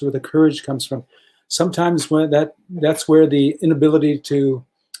 Sometimes that's where the courage comes from. Sometimes that's where the inability to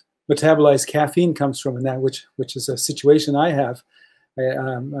metabolize caffeine comes from, and that which is a situation I have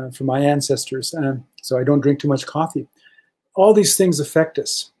from my ancestors. So I don't drink too much coffee. All these things affect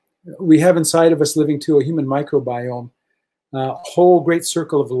us. We have inside of us, living to a human microbiome, a whole great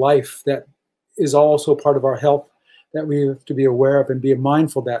circle of life that is also part of our health that we have to be aware of and be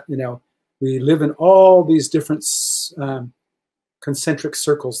mindful that we live in all these different concentric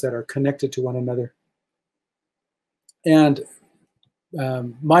circles that are connected to one another. And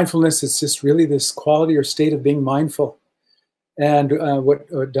mindfulness is just really this quality or state of being mindful. And what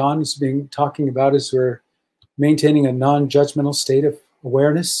Don is talking about is we're maintaining a non-judgmental state of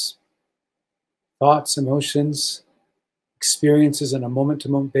awareness, thoughts, emotions, experiences on a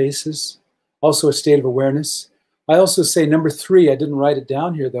moment-to-moment basis. Also a state of awareness. I also say number 3, I didn't write it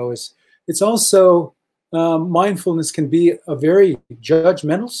down here though, is it's also mindfulness can be a very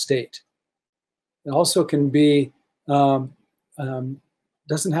judgmental state. It also can be, doesn't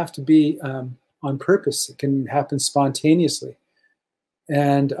have to be on purpose. It can happen spontaneously.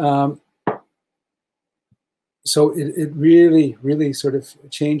 And so it really, really sort of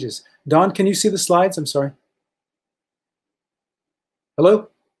changes. Dawn, can you see the slides? I'm sorry. Hello?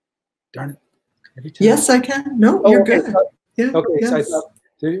 Darn it. Yes, I can. No, you're good. Yeah, okay, yes. so I thought,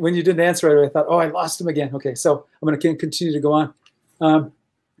 when you didn't answer it, I thought, oh, I lost him again. Okay, so I'm going to continue to go on.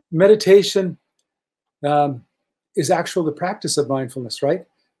 Meditation is actually the practice of mindfulness, right?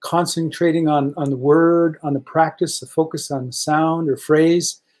 Concentrating on the word, on the practice, the focus on the sound or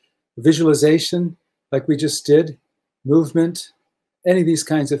phrase, visualization, like we just did, movement, any of these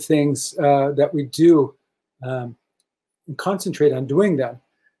kinds of things that we do, and concentrate on doing them,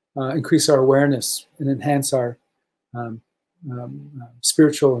 increase our awareness and enhance our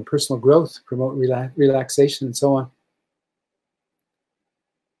spiritual and personal growth, promote relaxation, and so on.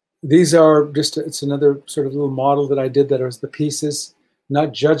 These are just, it's another sort of little model that I did that was the pieces,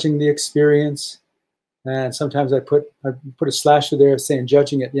 not judging the experience. And sometimes I put a slasher there saying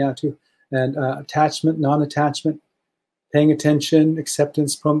judging it, yeah, too. And attachment, non-attachment, paying attention,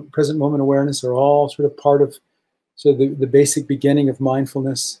 acceptance, present moment awareness are all sort of part of the basic beginning of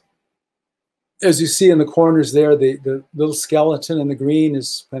mindfulness. As you see in the corners there, the little skeleton in the green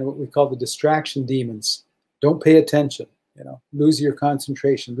is kind of what we call the distraction demons. Don't pay attention, you know, lose your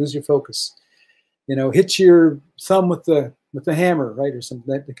concentration, lose your focus, you know, hit your thumb with the hammer, right, or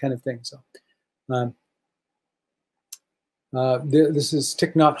something, that kind of thing. So this is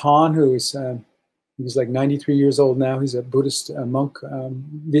Thich Nhat Hanh, who is he's like 93 years old now. He's a Buddhist monk,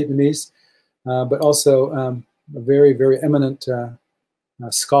 Vietnamese, but also a very, very eminent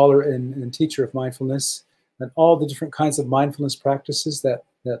scholar and teacher of mindfulness, and all the different kinds of mindfulness practices that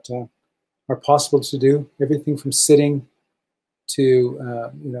are possible to do. Everything from sitting to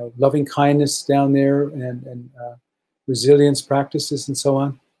you know, loving kindness down there, and resilience practices, and so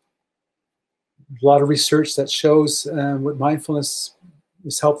on. A lot of research that shows what mindfulness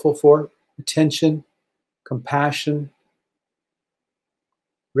is helpful for: attention, compassion,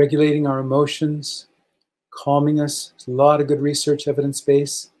 regulating our emotions, calming us. There's a lot of good research, evidence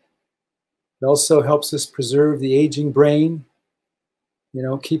base. It also helps us preserve the aging brain. You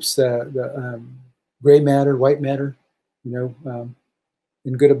know, keeps the gray matter, white matter, you know,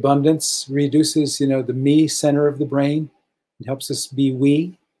 in good abundance. Reduces, you know, the me center of the brain. It helps us be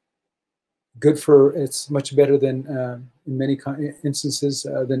we. Good for, it's much better than, in many instances,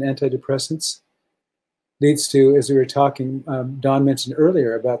 than antidepressants. Leads to, as we were talking, Don mentioned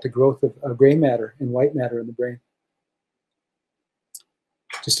earlier about the growth of gray matter and white matter in the brain.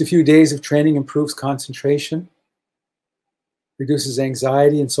 Just a few days of training improves concentration, reduces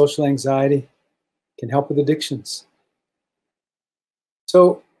anxiety and social anxiety, can help with addictions.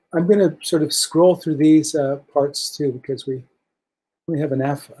 So I'm going to sort of scroll through these parts too, because we have an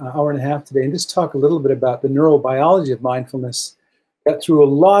hour and a half today, and just talk a little bit about the neurobiology of mindfulness. That through a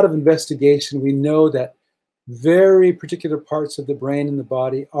lot of investigation, we know that very particular parts of the brain and the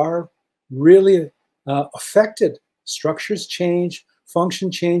body are really affected. Structures change, function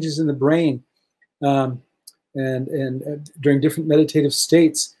changes in the brain, and during different meditative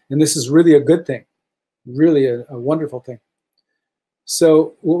states. And this is really a good thing, really a wonderful thing.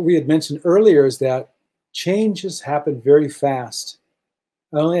 So what we had mentioned earlier is that changes happen very fast.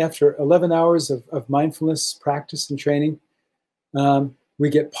 Only after 11 hours of mindfulness practice and training, we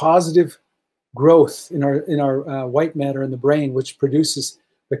get positive growth in our white matter in the brain, which produces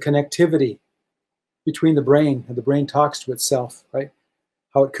the connectivity between the brain, and the brain talks to itself, right?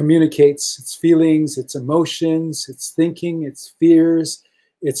 How it communicates its feelings, its emotions, its thinking, its fears,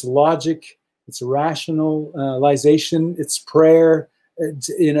 its logic, its rationalization, its prayer,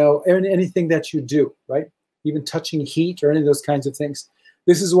 you know, anything that you do, right? Even touching heat or any of those kinds of things.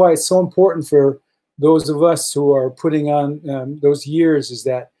 This is why it's so important for those of us who are putting on those years, is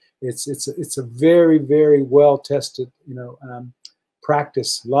that it's a very, very well tested, you know,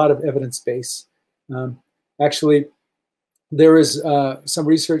 practice. A lot of evidence base. Actually, there is some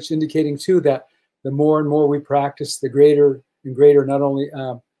research indicating too that the more and more we practice, the greater and greater not only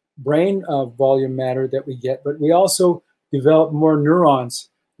brain volume matter that we get, but we also develop more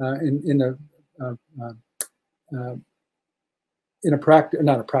neurons in a practice,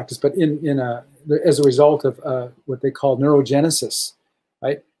 not a practice, but as a result of what they call neurogenesis,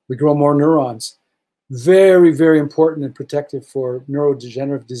 right? We grow more neurons. Very, very important and protective for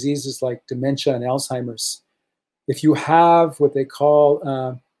neurodegenerative diseases like dementia and Alzheimer's. If you have what they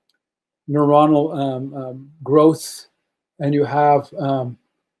call neuronal growth, and you have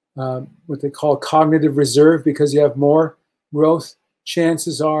what they call cognitive reserve, because you have more growth,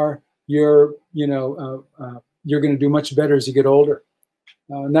 chances are you're going to do much better as you get older.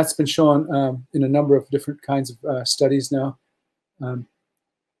 And that's been shown in a number of different kinds of studies now.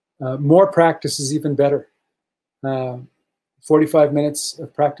 More practice is even better. 45 minutes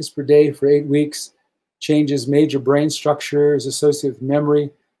of practice per day for 8 weeks changes major brain structures associated with memory,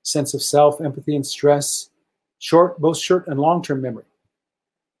 sense of self, empathy, and stress, both short and long-term memory.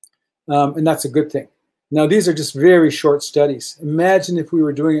 And that's a good thing. Now, these are just very short studies. Imagine if we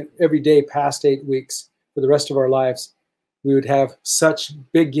were doing it every day past 8 weeks for the rest of our lives. We would have such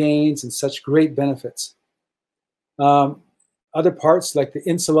big gains and such great benefits. Other parts, like the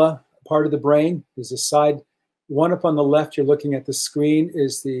insula part of the brain, is a side. One up on the left, you're looking at the screen,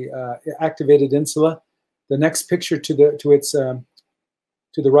 is the activated insula. The next picture to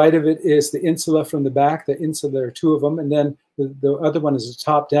the right of it is the insula from the back. The insula, there are 2 of them, and then the other one is the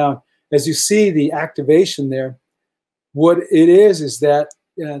top down. As you see the activation there, what it is that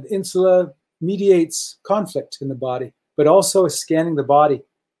the insula mediates conflict in the body, but also is scanning the body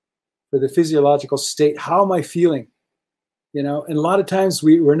for the physiological state. How am I feeling? And a lot of times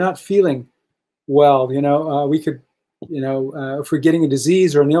we're not feeling well. We could, if we're getting a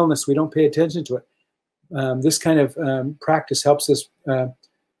disease or an illness, we don't pay attention to it. This kind of practice helps us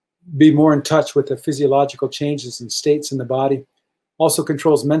be more in touch with the physiological changes and states in the body. Also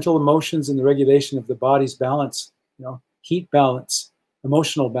controls mental emotions and the regulation of the body's balance, heat balance,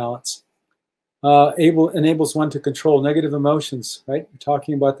 emotional balance. Enables one to control negative emotions, right? We're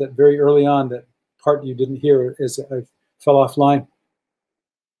talking about that very early on, that part you didn't hear as I fell offline.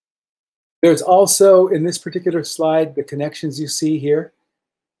 There's also, in this particular slide, the connections you see here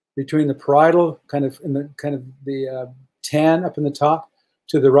between the parietal, kind of the tan up in the top,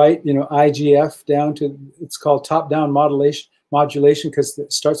 to the right, IGF, down to, it's called top-down modulation, because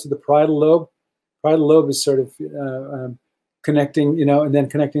it starts with the parietal lobe. Parietal lobe is sort of connecting, and then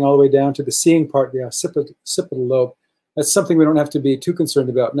connecting all the way down to the seeing part, the occipital lobe. That's something we don't have to be too concerned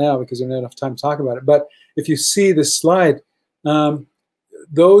about now, because we don't have enough time to talk about it. But if you see this slide,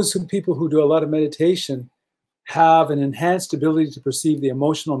 people who do a lot of meditation have an enhanced ability to perceive the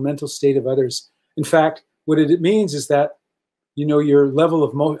emotional mental state of others. In fact, what it means is that, your level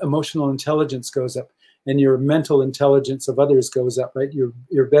of emotional intelligence goes up, and your mental intelligence of others goes up, right?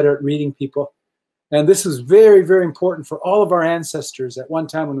 You're better at reading people. And this is very, very important for all of our ancestors at one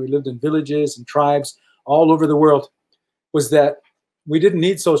time when we lived in villages and tribes all over the world, was that we didn't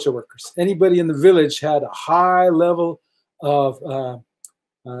need social workers. Anybody in the village had a high level of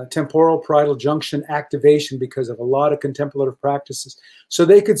temporal parietal junction activation because of a lot of contemplative practices. So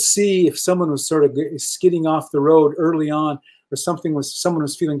they could see if someone was sort of skidding off the road early on, or someone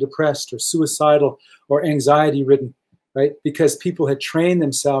was feeling depressed or suicidal or anxiety ridden, right? Because people had trained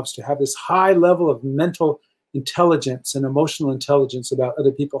themselves to have this high level of mental intelligence and emotional intelligence about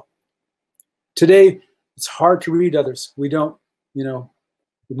other people. Today, it's hard to read others. We don't, we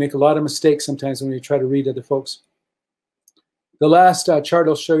make a lot of mistakes sometimes when we try to read other folks. The last chart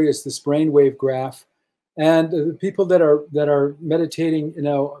I'll show you is this brainwave graph. And the people that are meditating,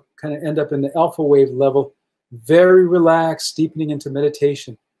 kind of end up in the alpha wave level, very relaxed, deepening into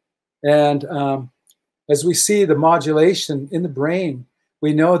meditation. And as we see the modulation in the brain,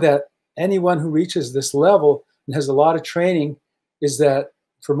 we know that anyone who reaches this level and has a lot of training, is that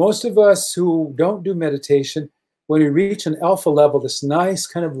for most of us who don't do meditation, when we reach an alpha level, this nice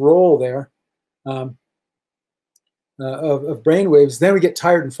kind of roll there of brain waves, then we get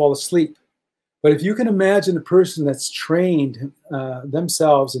tired and fall asleep. But if you can imagine a person that's trained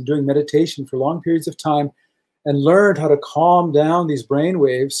themselves in doing meditation for long periods of time and learned how to calm down these brain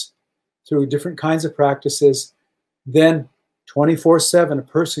waves through different kinds of practices, then 24/7, a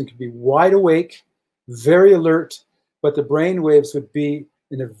person could be wide awake, very alert, but the brain waves would be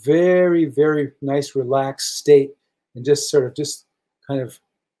in a very, very nice, relaxed state, and just kind of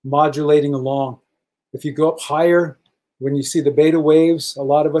modulating along. If you go up higher, when you see the beta waves, a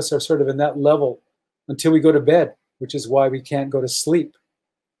lot of us are sort of in that level until we go to bed, which is why we can't go to sleep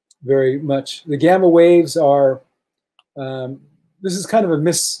very much. The gamma waves are, this is kind of a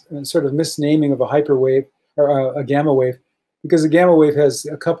misnaming of a hyperwave or a gamma wave, because the gamma wave has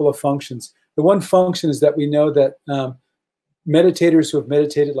a couple of functions. The one function is that we know that meditators who have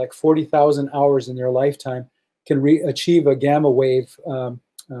meditated like 40,000 hours in their lifetime can achieve a gamma wave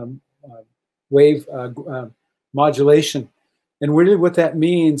modulation. And really what that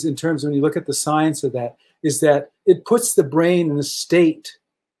means in terms of when you look at the science of that is that it puts the brain in a state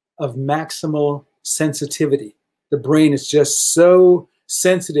of maximal sensitivity. The brain is just so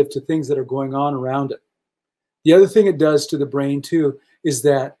sensitive to things that are going on around it. The other thing it does to the brain too is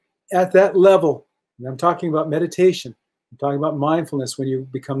that at that level, and I'm talking about meditation, I'm talking about mindfulness, when you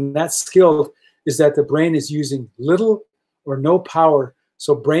become that skilled, is that the brain is using little or no power.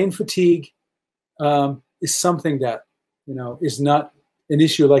 So brain fatigue is something that, you know, is not an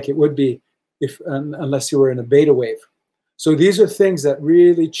issue like it would be if unless you were in a beta wave. So these are things that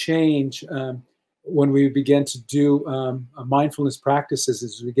really change when we begin to do mindfulness practices,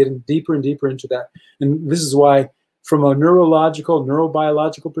 as we get deeper and deeper into that. And this is why, from a neurological,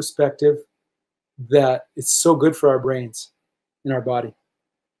 neurobiological perspective, that it's so good for our brains and our body.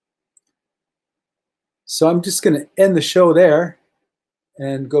 So I'm just going to end the show there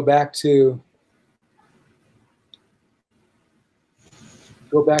and go back to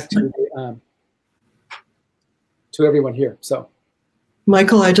everyone here. So,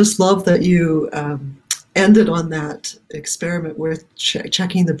 Michael, I just love that you ended on that experiment with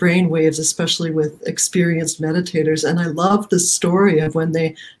checking the brain waves, especially with experienced meditators. And I love the story of when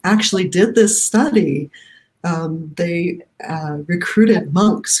they actually did this study. They recruited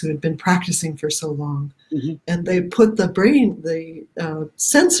monks who had been practicing for so long, and they put the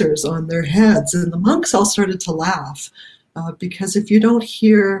sensors on their heads, and the monks all started to laugh because if you don't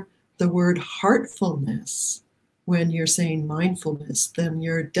hear the word heartfulness when you're saying mindfulness, then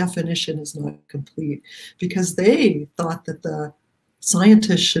your definition is not complete, because they thought that the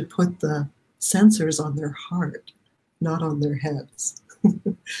scientists should put the sensors on their heart, not on their heads.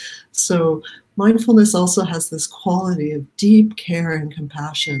 So mindfulness also has this quality of deep care and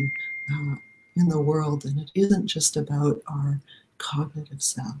compassion in the world, and it isn't just about our cognitive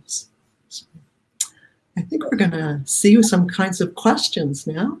selves. So I think we're going to see some kinds of questions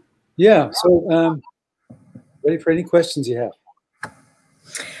now. Yeah, so ready for any questions you have.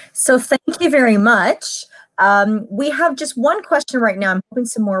 So thank you very much. We have just one question right now. I'm hoping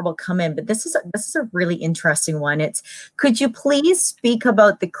some more will come in, but this is a really interesting one. It's, could you please speak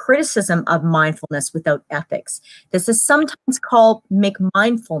about the criticism of mindfulness without ethics? This is sometimes called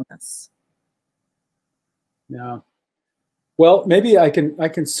McMindfulness. Yeah. Well, maybe I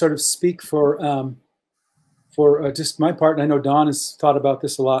can sort of speak for just my part, and I know Don has thought about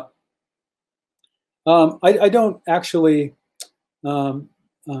this a lot. I don't actually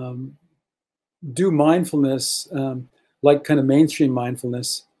do mindfulness like kind of mainstream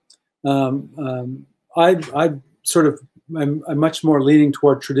mindfulness. I'm much more leaning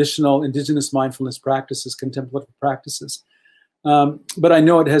toward traditional Indigenous mindfulness practices, contemplative practices. But I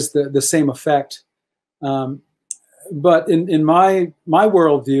know it has the same effect. But in my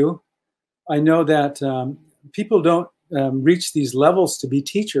worldview, I know that people don't reach these levels to be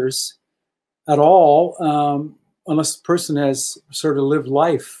teachers at all unless the person has sort of lived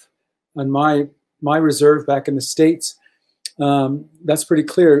life. On my reserve back in the States, that's pretty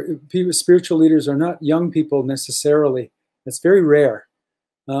clear. Spiritual leaders are not young people necessarily. That's very rare.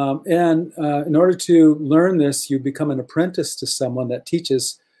 And in order to learn this, you become an apprentice to someone that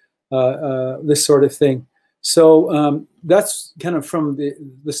teaches this sort of thing. So that's kind of from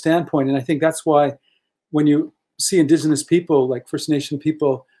the standpoint, and I think that's why when you see Indigenous people, like First Nation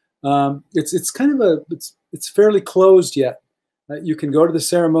people, it's kind of it's fairly closed yet. You can go to the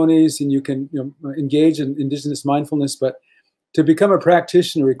ceremonies and you can engage in Indigenous mindfulness, but to become a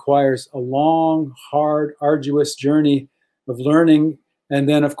practitioner requires a long, hard, arduous journey of learning. And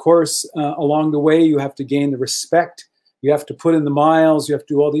then, of course, along the way, you have to gain the respect. You have to put in the miles. You have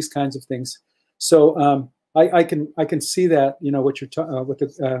to do all these kinds of things. So I can see that, what what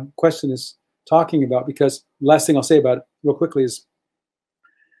the question is talking about, because the last thing I'll say about it real quickly is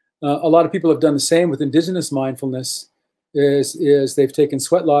a lot of people have done the same with Indigenous mindfulness. Is they've taken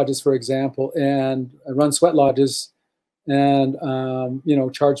sweat lodges, for example, and run sweat lodges, and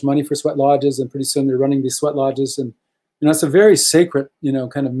charge money for sweat lodges, and pretty soon they're running these sweat lodges, and it's a very sacred,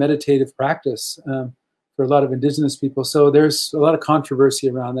 kind of meditative practice for a lot of Indigenous people. So there's a lot of controversy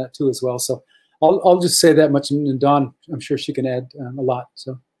around that too as well. So I'll just say that much, and Dawn, I'm sure she can add a lot.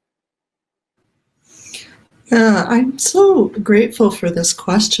 So. I'm so grateful for this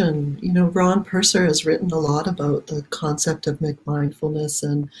question. Ron Purser has written a lot about the concept of mindfulness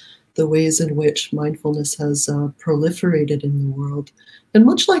and the ways in which mindfulness has proliferated in the world. And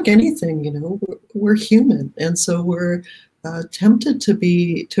much like anything, we're human, and so we're tempted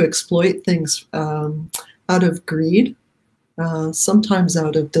to exploit things out of greed, sometimes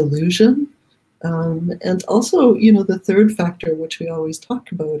out of delusion, and also, the third factor, which we always talk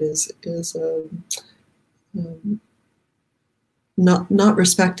about, is not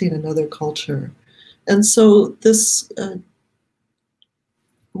respecting another culture. And so this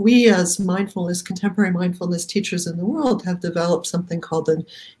we as contemporary mindfulness teachers in the world have developed something called an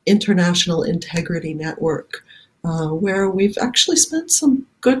international integrity network, where we've actually spent some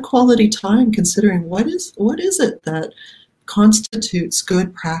good quality time considering what is it that constitutes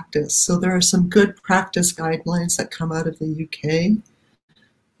good practice. So there are some good practice guidelines that come out of the UK.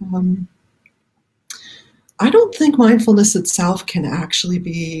 I don't think mindfulness itself can actually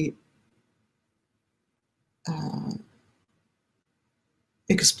be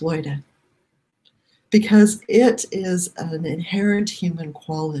exploited, because it is an inherent human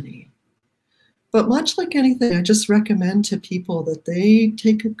quality. But much like anything, I just recommend to people that they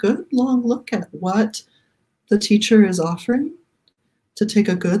take a good long look at what the teacher is offering, to take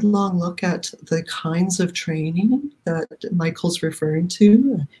a good long look at the kinds of training that Michael's referring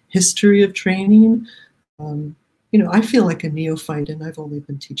to, a history of training. You know, I feel like a neophyte, and I've only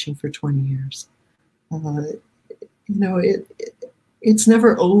been teaching for 20 years. You know, it's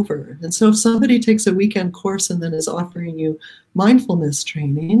never over. And so if somebody takes a weekend course and then is offering you mindfulness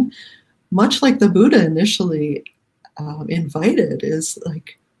training, much like the Buddha initially invited, is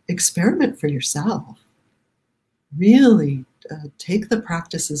like, experiment for yourself. Really take the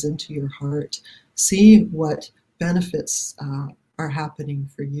practices into your heart. See what benefits are happening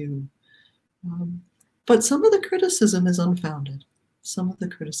for you. But some of the criticism is unfounded. Some of the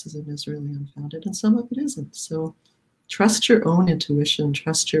criticism is really unfounded, and some of it isn't. So trust your own intuition,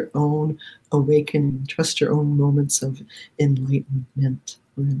 trust your own awakening, trust your own moments of enlightenment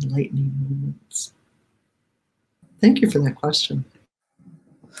or enlightening moments. Thank you for that question.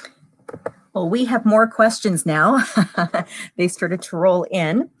 Well, we have more questions now. They started to roll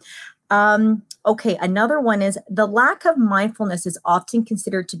in. Okay, another one is, the lack of mindfulness is often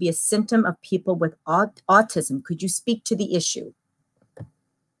considered to be a symptom of people with autism. Could you speak to the issue?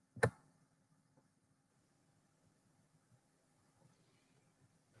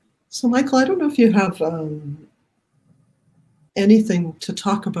 So, Michael, I don't know if you have anything to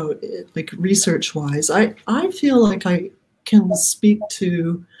talk about, like research-wise. I feel like I can speak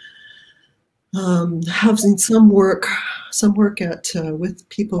to having some work at with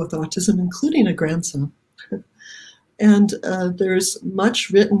people with autism, including a grandson. And there's much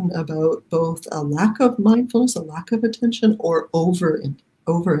written about both a lack of mindfulness, a lack of attention, or over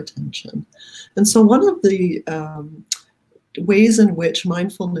attention. And so one of the ways in which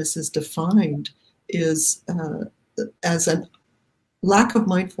mindfulness is defined is as an lack of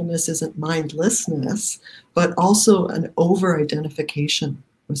mindfulness isn't mindlessness, but also an over-identification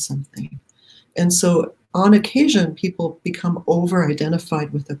with something. And so on occasion, people become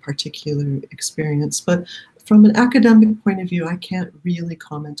over-identified with a particular experience. But from an academic point of view, I can't really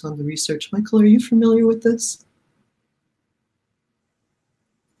comment on the research. Michael, are you familiar with this?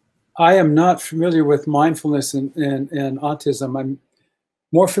 I am not familiar with mindfulness and autism. I'm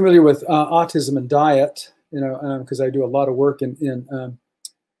more familiar with autism and diet, you know, because I do a lot of work in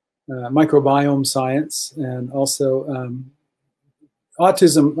microbiome science, and also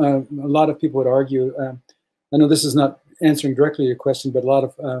autism. A lot of people would argue, I know this is not answering directly your question, but a lot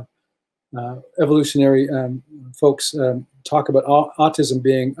of evolutionary folks talk about autism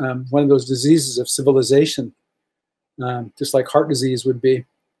being one of those diseases of civilization, just like heart disease would be.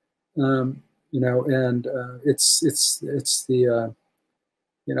 You know, and it's the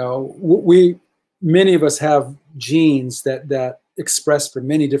you know, many of us have genes that express for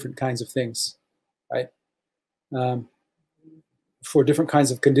many different kinds of things, right? For different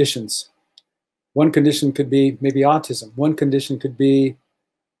kinds of conditions. One condition could be maybe autism. One condition could be,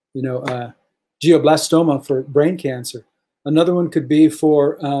 you know, glioblastoma for brain cancer. Another one could be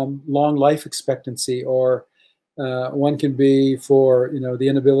for long life expectancy, or one can be for, you know, the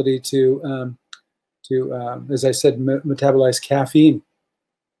inability to as I said, metabolize caffeine.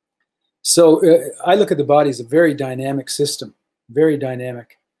 So I look at the body as a very dynamic system, very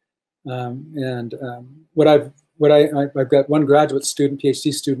dynamic. I've got one graduate student,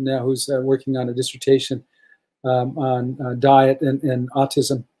 PhD student now, who's working on a dissertation on diet and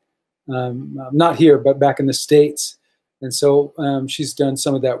autism, not here, but back in the States. And so she's done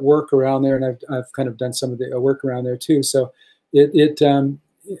some of that work around there, and I've kind of done some of the work around there too. So it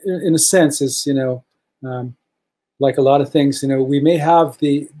in a sense is, you know, like a lot of things, you know, we may have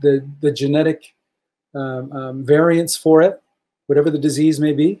the genetic variants for it, whatever the disease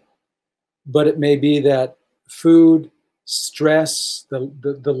may be, but it may be that food, stress,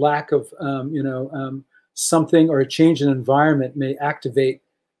 the lack of you know, something, or a change in environment may activate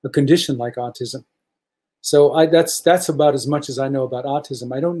a condition like autism. So that's about as much as I know about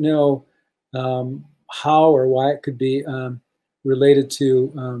autism. I don't know how or why it could be related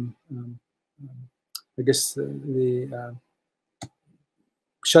to I guess the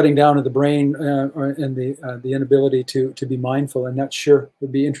shutting down of the brain and the inability to be mindful. I'm not sure. It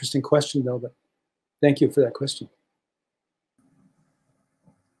would be an interesting question, though, but thank you for that question.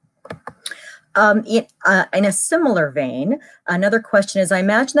 In a similar vein, another question is, I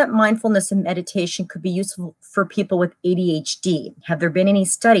imagine that mindfulness and meditation could be useful for people with ADHD. Have there been any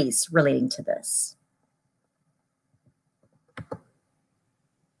studies relating to this?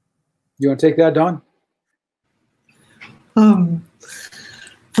 You want to take that, Dawn?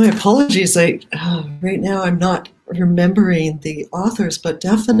 My apologies. Right now I'm not remembering the authors, but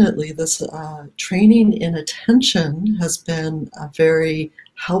definitely this training in attention has been a very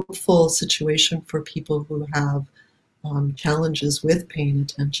helpful situation for people who have challenges with paying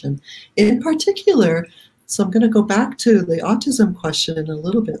attention. In particular, so I'm going to go back to the autism question in a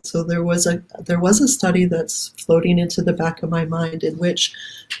little bit. So there was a study that's floating into the back of my mind in which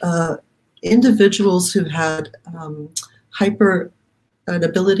individuals who had an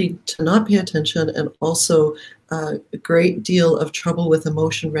ability to not pay attention and also a great deal of trouble with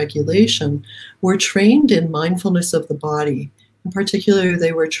emotion regulation were trained in mindfulness of the body. In particular,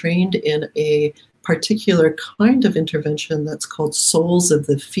 they were trained in a particular kind of intervention that's called soles of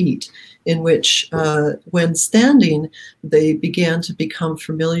the feet, in which when standing, they began to become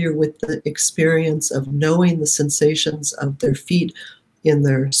familiar with the experience of knowing the sensations of their feet in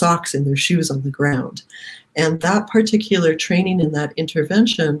their socks, in their shoes on the ground. And that particular training in that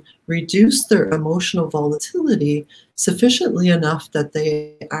intervention reduced their emotional volatility sufficiently enough that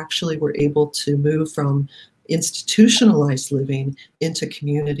they actually were able to move from institutionalized living into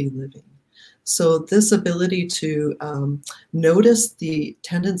community living. So this ability to notice the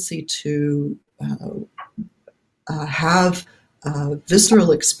tendency to have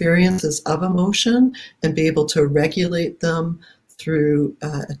visceral experiences of emotion and be able to regulate them through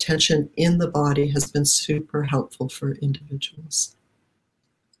attention in the body has been super helpful for individuals.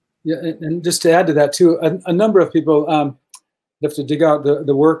 Yeah, and just to add to that too, a number of people have to dig out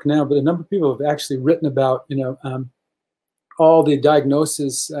the work now, but a number of people have actually written about, you know, all the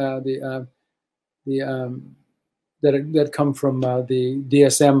diagnoses that come from the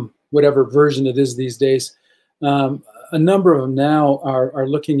DSM, whatever version it is these days. A number of them now are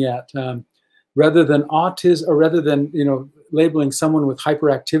looking at rather than autism, or rather than, you know, labeling someone with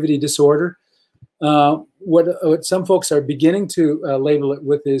hyperactivity disorder, what some folks are beginning to label it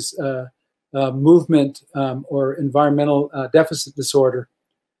with is movement or environmental deficit disorder,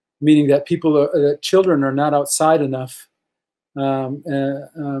 meaning that that children are not outside enough,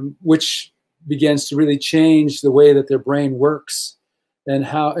 which begins to really change the way that their brain works,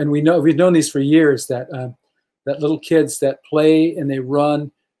 and we've known these for years, that little kids that play and they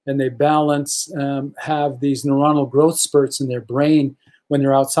run and they balance have these neuronal growth spurts in their brain when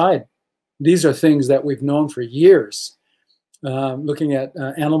they're outside. These are things that we've known for years, looking at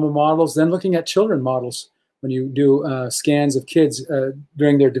animal models, then looking at children models when you do scans of kids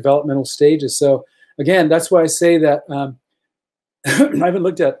during their developmental stages. So again, that's why I say that I haven't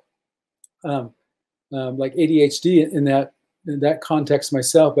looked at like ADHD in that context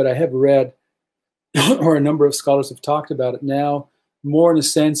myself, but I have read, or a number of scholars have talked about it now, more in a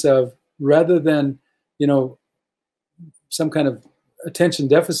sense of, rather than, you know, some kind of attention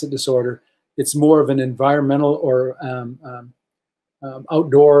deficit disorder, it's more of an environmental or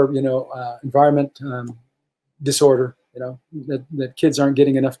outdoor, you know, environment disorder, you know, that kids aren't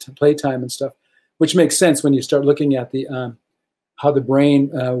getting enough playtime and stuff, which makes sense when you start looking at the how the brain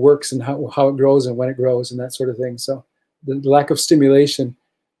works and how it grows and when it grows and that sort of thing. So the lack of stimulation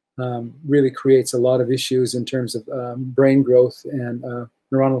really creates a lot of issues in terms of brain growth and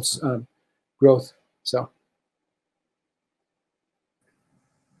neuronal growth. So.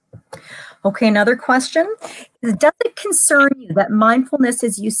 Okay, another question. Does it concern you that mindfulness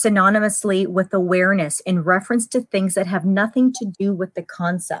is used synonymously with awareness in reference to things that have nothing to do with the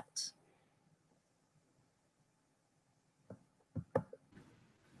concept?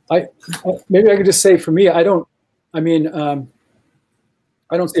 Maybe I could just say, for me, I don't see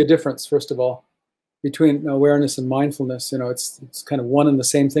a difference, first of all, between awareness and mindfulness. You know, it's kind of one and the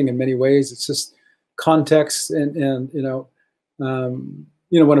same thing in many ways. It's just context and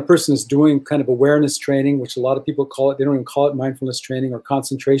you know, when a person is doing kind of awareness training, which a lot of people call it, they don't even call it mindfulness training or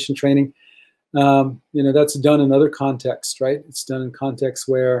concentration training. You know, that's done in other contexts, right? It's done in contexts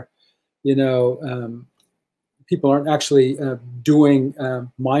where, you know, people aren't actually doing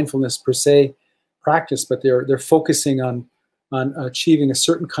mindfulness per se practice, but they're focusing on achieving a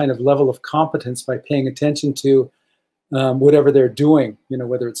certain kind of level of competence by paying attention to whatever they're doing, you know,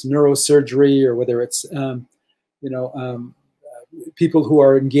 whether it's neurosurgery or whether it's, you know, people who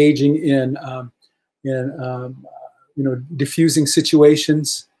are engaging in diffusing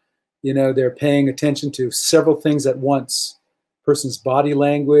situations. They're paying attention to several things at once: person's body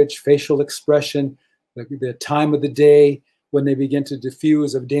language, facial expression, the time of the day when they begin to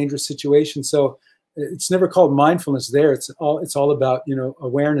diffuse a dangerous situation. So it's never called mindfulness there. It's all about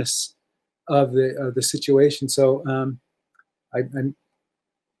awareness of the situation. So I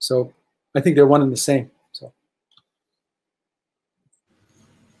think they're one and the same. So.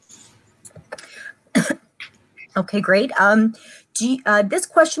 Okay, great. This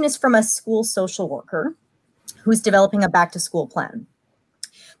question is from a school social worker who's developing a back to school plan.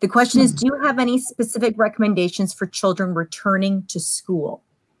 The question is, do you have any specific recommendations for children returning to school?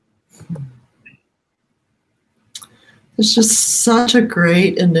 It's just such a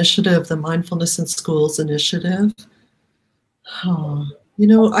great initiative, the Mindfulness in Schools initiative.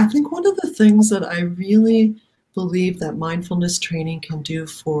 I think one of the things that I really believe that mindfulness training can do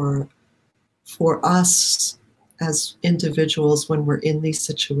for us as individuals when we're in these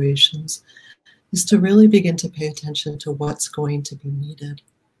situations is to really begin to pay attention to what's going to be needed,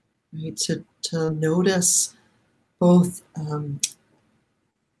 right? To notice both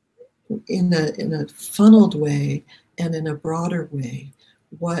in a funneled way and in a broader way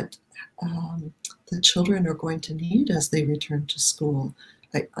what the children are going to need as they return to school.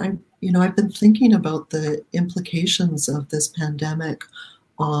 I've been thinking about the implications of this pandemic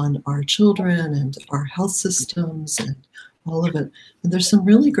on our children and our health systems and all of it. And there's some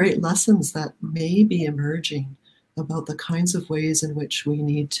really great lessons that may be emerging about the kinds of ways in which we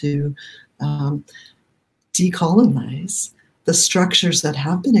need to decolonize the structures that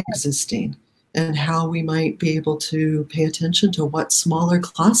have been existing, and how we might be able to pay attention to what smaller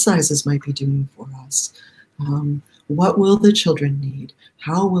class sizes might be doing for us. What will the children need?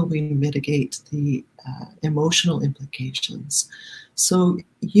 How will we mitigate the emotional implications? So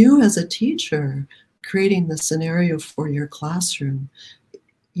you as a teacher creating the scenario for your classroom,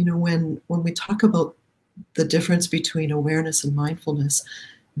 when we talk about the difference between awareness and mindfulness,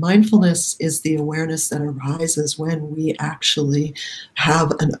 mindfulness is the awareness that arises when we actually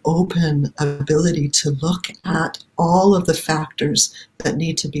have an open ability to look at all of the factors that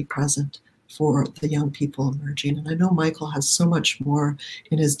need to be present for the young people emerging. And I know Michael has so much more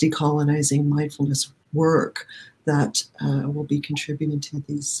in his decolonizing mindfulness work that will be contributing to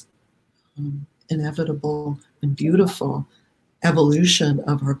these inevitable and beautiful evolution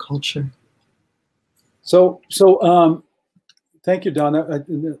of our culture. So thank you, Donna.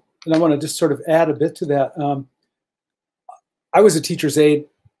 And I want to just sort of add a bit to that. I was a teacher's aide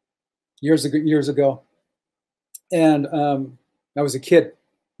years ago, and I was a kid.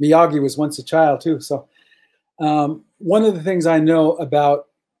 Miyagi was once a child too. So one of the things I know about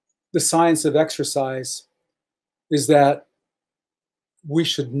the science of exercise is that we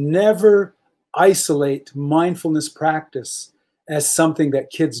should never isolate mindfulness practice as something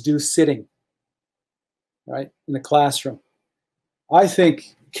that kids do sitting, right, in the classroom. I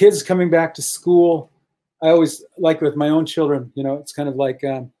think kids coming back to school, I always like with my own children, it's kind of like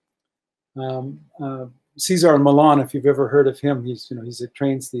Cesar Milan, if you've ever heard of him. He's a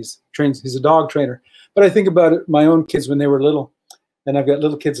dog trainer. But I think about it, my own kids when they were little, and I've got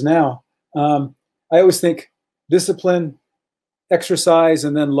little kids now. I always think discipline, exercise,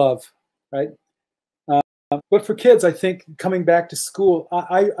 and then love, right? But for kids, I think coming back to school,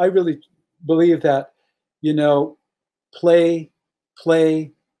 I really believe that, play.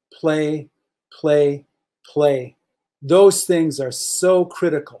 Those things are so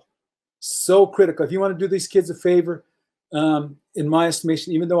critical, so critical. If you want to do these kids a favor, in my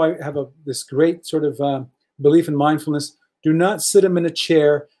estimation, even though I have this great sort of belief in mindfulness, do not sit them in a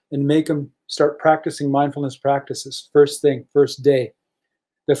chair and make them start practicing mindfulness practices first thing, first day.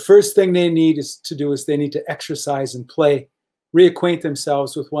 The first thing they need is they need to exercise and play, reacquaint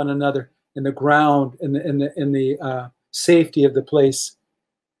themselves with one another in the ground, in the safety of the place.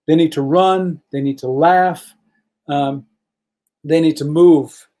 They need to run. They need to laugh. They need to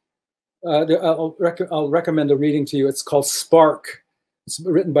move. I'll recommend a reading to you. It's called Spark. It's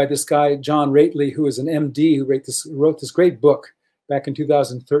written by this guy, John Rately, who is an MD, who wrote this great book back in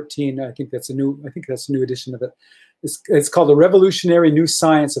 2013. I think that's a new edition of it. It's called The Revolutionary New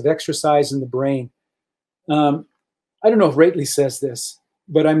Science of Exercise in the Brain. I don't know if Rately says this,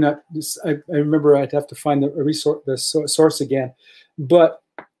 but I'm not. I remember I'd have to find the source again. But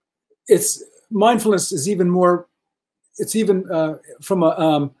mindfulness is even more. It's even from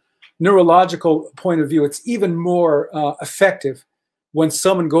a neurological point of view, it's even more effective when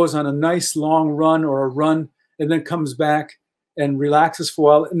someone goes on a nice long run or a run and then comes back and relaxes for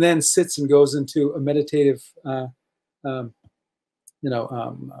a while and then sits and goes into a meditative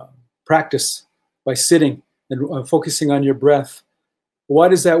practice by sitting and focusing on your breath. Why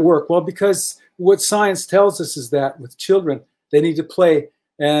does that work? Well, because what science tells us is that with children, they need to play.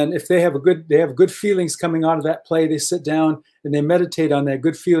 And if they have good feelings coming out of that play, they sit down and they meditate on that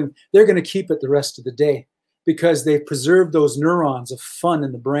good feeling, they're going to keep it the rest of the day because they've preserved those neurons of fun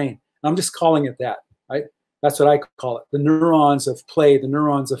in the brain. I'm just calling it that, right? That's what I call it, the neurons of play, the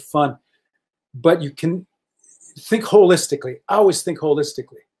neurons of fun. But you can think holistically. I always think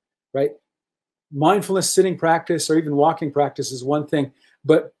holistically, right? Mindfulness sitting practice or even walking practice is one thing.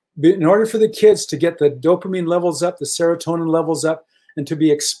 But in order for the kids to get the dopamine levels up, the serotonin levels up, and to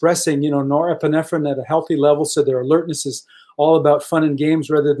be expressing, norepinephrine at a healthy level so their alertness is all about fun and games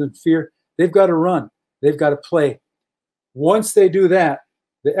rather than fear, they've got to run. They've got to play. Once they do that,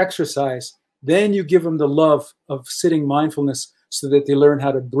 the exercise, then you give them the love of sitting mindfulness so that they learn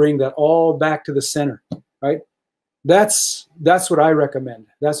how to bring that all back to the center, right? That's what I recommend.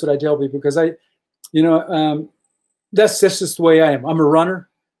 That's what I tell people because that's just the way I am. I'm a runner.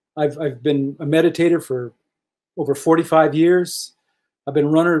 I've been a meditator for over 45 years. I've been a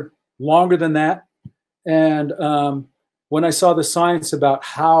runner longer than that. And when I saw the science about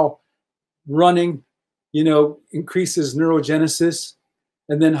how running, increases neurogenesis,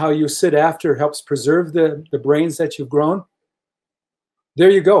 and then how you sit after helps preserve the brains that you've grown, there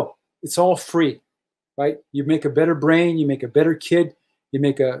you go. It's all free, right? You make a better brain, you make a better kid, you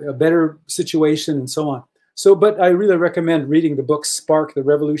make a better situation, and so on. So, but I really recommend reading the book Spark, The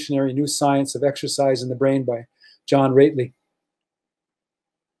Revolutionary New Science of Exercise in the Brain by John Rately.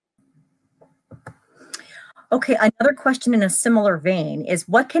 Okay, another question in a similar vein is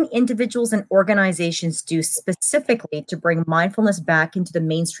what can individuals and organizations do specifically to bring mindfulness back into the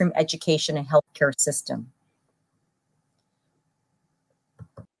mainstream education and healthcare system?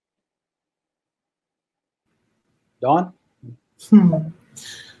 Dawn?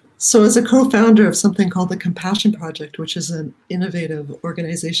 So as a co-founder of something called the Compassion Project, which is an innovative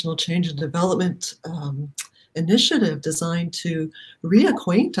organizational change and development initiative designed to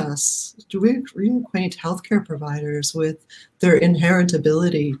reacquaint healthcare providers with their inherent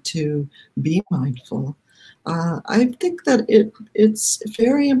ability to be mindful. I think that it's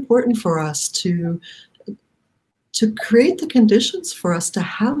very important for us to create the conditions for us to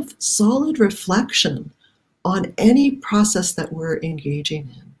have solid reflection on any process that we're engaging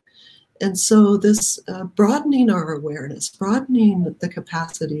in. And so this broadening our awareness, broadening the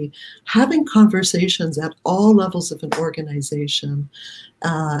capacity, having conversations at all levels of an organization,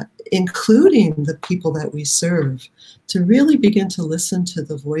 including the people that we serve, to really begin to listen to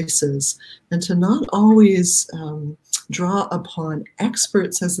the voices and to not always draw upon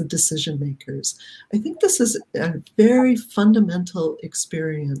experts as the decision makers. I think this is a very fundamental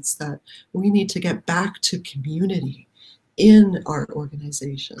experience that we need to get back to community in our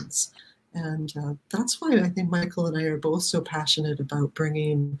organizations. And that's why I think Michael and I are both so passionate about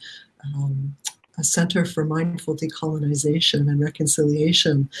bringing a Center for Mindful Decolonization and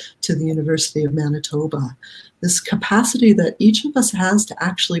Reconciliation to the University of Manitoba. This capacity that each of us has to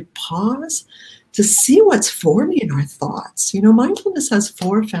actually pause to see what's forming our thoughts. Mindfulness has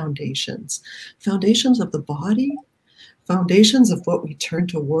 4 foundations. Foundations of the body, foundations of what we turn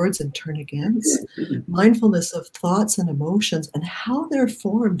towards and turn against, mindfulness of thoughts and emotions and how they're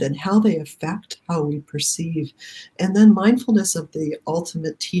formed and how they affect how we perceive, and then mindfulness of the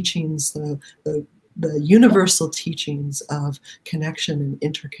ultimate teachings, the universal teachings of connection and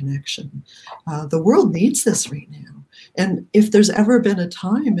interconnection. The world needs this right now. And if there's ever been a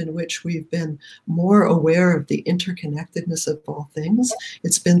time in which we've been more aware of the interconnectedness of all things,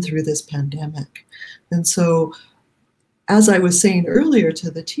 it's been through this pandemic. And so, as I was saying earlier to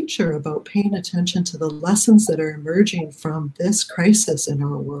the teacher about paying attention to the lessons that are emerging from this crisis in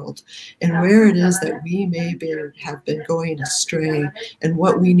our world and where it is that we have been going astray and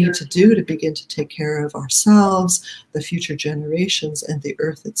what we need to do to begin to take care of ourselves, the future generations, and the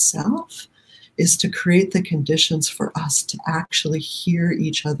earth itself, is to create the conditions for us to actually hear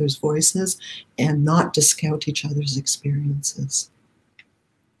each other's voices and not discount each other's experiences.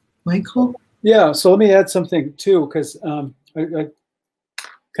 Michael? Yeah, so let me add something too, because I'm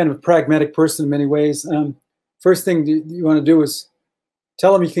kind of a pragmatic person in many ways. First thing you want to do is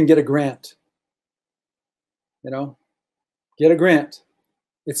tell them you can get a grant. Get a grant.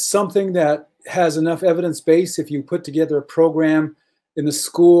 It's something that has enough evidence base. If you put together a program in the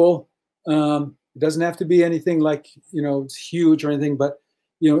school, it doesn't have to be anything like it's huge or anything, but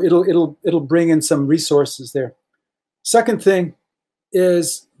it'll bring in some resources there. Second thing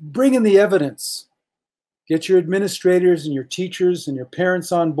is bring in the evidence. Get your administrators and your teachers and your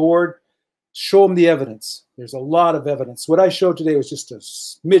parents on board. Show them the evidence. There's a lot of evidence. What I showed today was just a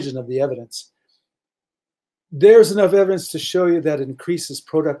smidgen of the evidence. there's enough evidence to show you that it increases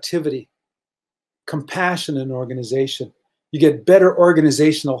productivity, compassion in an organization. You get better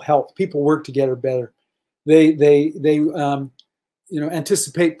organizational health. People work together better. They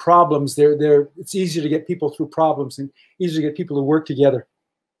anticipate problems. It's easier to get people through problems and easier to get people to work together.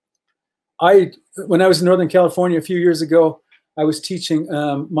 When I was in Northern California a few years ago, I was teaching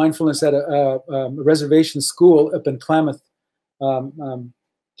mindfulness at a reservation school up in Klamath,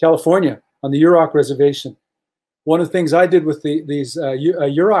 California, on the Yurok reservation. One of the things I did with these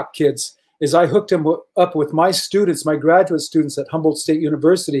Yurok kids is I hooked them up with my students, my graduate students at Humboldt State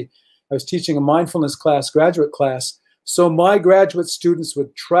University. I was teaching a mindfulness class, graduate class. So my graduate students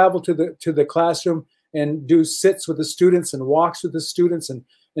would travel to the classroom and do sits with the students and walks with the students and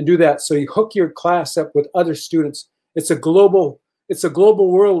do that. So you hook your class up with other students. It's a global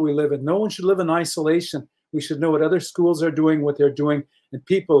world we live in. No one should live in isolation. We should know what other schools are doing, what they're doing, and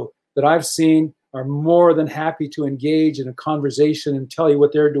people that I've seen are more than happy to engage in a conversation and tell you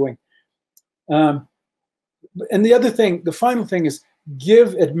what they're doing. And the other thing, the final thing is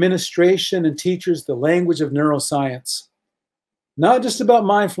give administration and teachers the language of neuroscience. Not just about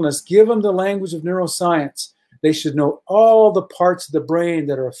mindfulness, give them the language of neuroscience. They should know all the parts of the brain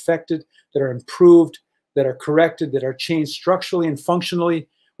that are affected, that are improved, that are corrected, that are changed structurally and functionally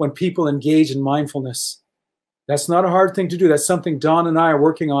when people engage in mindfulness. That's not a hard thing to do. That's something Don and I are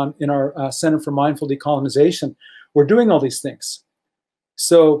working on in our Center for Mindful Decolonization. We're doing all these things.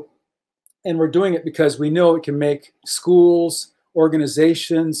 And we're doing it because we know it can make schools,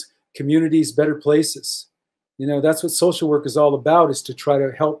 organizations, communities better places. You know, that's what social work is all about, is to try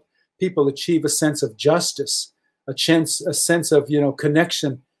to help people achieve a sense of justice, a sense of,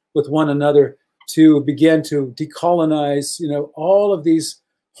 connection with one another, to begin to decolonize, all of these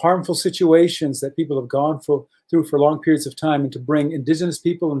harmful situations that people have gone through for long periods of time, and to bring Indigenous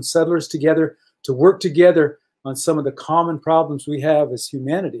people and settlers together to work together on some of the common problems we have as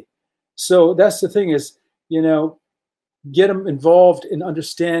humanity. So that's the thing is, get them involved in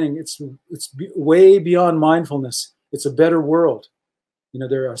understanding it's way beyond mindfulness. It's a better world.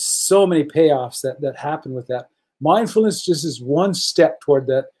 There are so many payoffs that happen with that. Mindfulness just is one step toward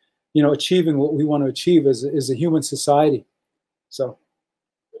that, achieving what we want to achieve as a human society. So.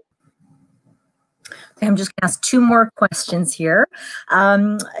 I'm just going to ask two more questions here.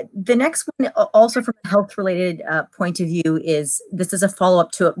 The next one, also from a health-related point of view, this is a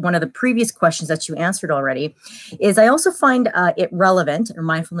follow-up to one of the previous questions that you answered already, is I also find it relevant, or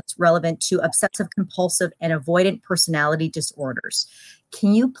mindfulness relevant, to obsessive-compulsive and avoidant personality disorders.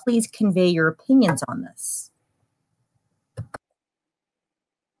 Can you please convey your opinions on this?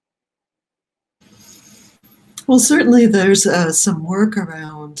 Well, certainly there's some work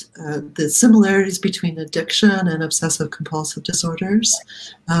around the similarities between addiction and obsessive-compulsive disorders.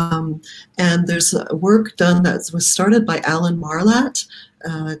 And there's work done that was started by Alan Marlatt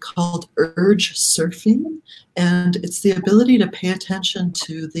called urge surfing. And it's the ability to pay attention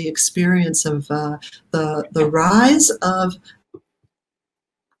to the experience of the rise of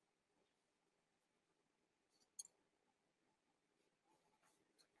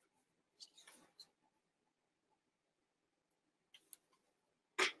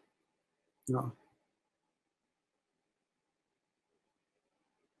No.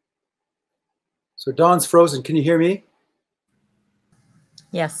 So Dawn's frozen. Can you hear me?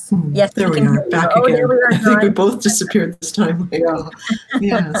 Yes. Yes. There we are, back again. I think we both disappeared this time.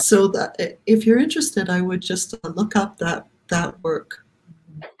 Yeah. So that, if you're interested, I would just look up that work.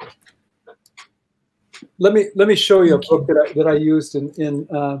 Let me show you a book that I used in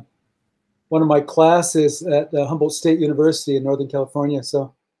one of my classes at Humboldt State University in Northern California.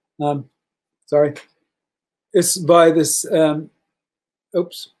 So. Sorry, it's by this,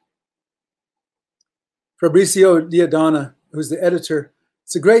 Fabricio Diadana, who's the editor.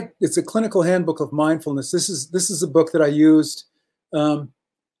 It's a clinical handbook of mindfulness. This is a book that I used in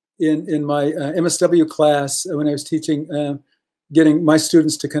my MSW class when I was teaching, getting my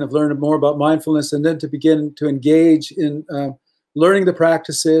students to kind of learn more about mindfulness, and then to begin to engage in learning the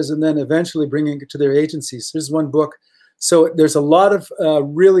practices, and then eventually bringing it to their agencies. Here's one book. So there's a lot of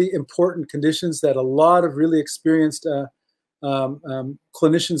really important conditions that a lot of really experienced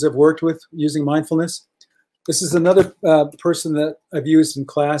clinicians have worked with using mindfulness. This is another person that I've used in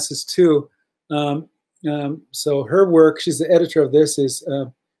classes too. So her work, she's the editor of this, is,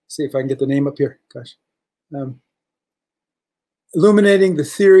 see if I can get the name up here, gosh. Illuminating the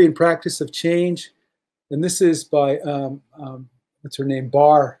Theory and Practice of Change. And this is by, what's her name,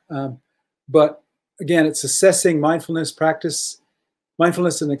 Barr. But again, it's assessing mindfulness practice,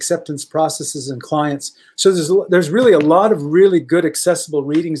 mindfulness and acceptance processes in clients. So there's really a lot of really good accessible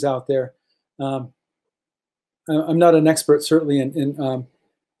readings out there. I'm not an expert certainly in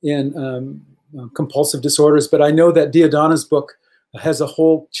compulsive disorders, but I know that Diodona's book has a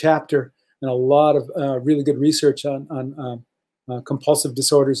whole chapter and a lot of really good research on compulsive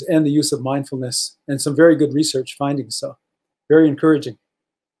disorders and the use of mindfulness, and some very good research findings. So very encouraging.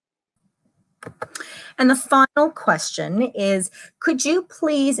 And the final question is, could you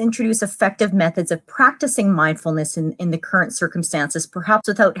please introduce effective methods of practicing mindfulness in the current circumstances, perhaps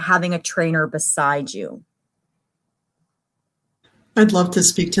without having a trainer beside you? I'd love to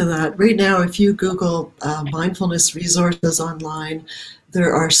speak to that. Right now, if you Google mindfulness resources online,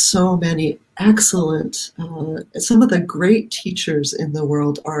 there are so many excellent, some of the great teachers in the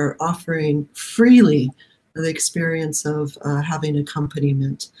world are offering freely the experience of having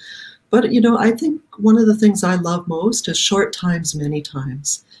accompaniment. But, you know, I think one of the things I love most is short times, many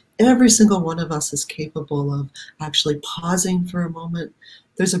times. Every single one of us is capable of actually pausing for a moment.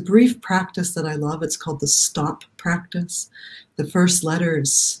 There's a brief practice that I love. It's called the stop practice. The first letter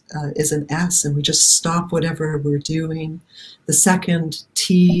is an S, and we just stop whatever we're doing. The second,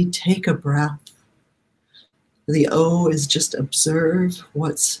 T, take a breath. The O is just observe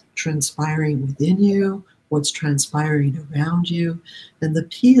what's transpiring within you, what's transpiring around you. And the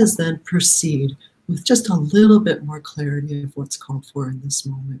P is then proceed with just a little bit more clarity of what's called for in this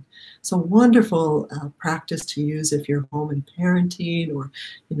moment. So wonderful practice to use if you're home and parenting, or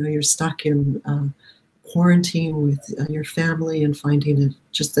you're stuck in quarantine with your family and finding it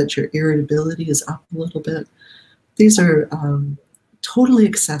just that your irritability is up a little bit. These are totally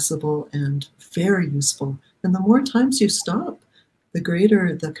accessible and very useful. And the more times you stop, the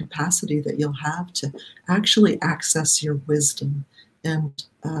greater the capacity that you'll have to actually access your wisdom and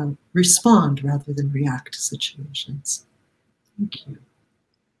respond rather than react to situations. Thank you.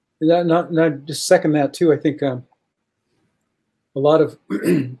 Not just second that too. I think a lot of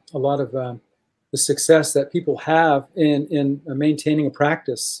the success that people have in maintaining a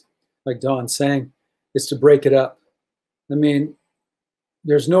practice, like Dawn's saying, is to break it up. I mean,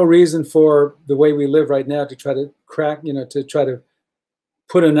 there's no reason for the way we live right now to try to to try to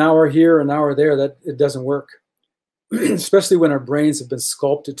put an hour here, an hour there. That it doesn't work. Especially when our brains have been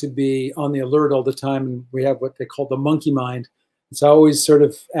sculpted to be on the alert all the time, and we have what they call the monkey mind. It's always sort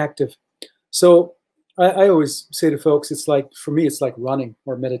of active. So I always say to folks, it's like, for me, it's like running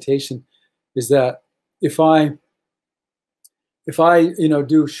or meditation, is that if I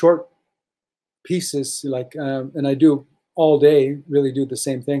do short pieces, like, and I do all day, really do the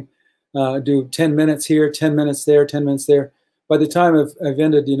same thing, do 10 minutes here, 10 minutes there, 10 minutes there. By the time I've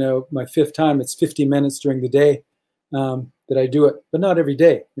ended, my fifth time, it's 50 minutes during the day. That I do it, but not every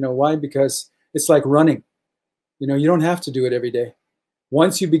day. Why? Because it's like running. You don't have to do it every day.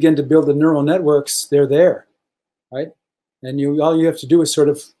 Once you begin to build the neural networks, they're there, right? And all you have to do is sort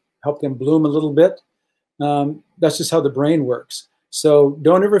of help them bloom a little bit. That's just how the brain works. So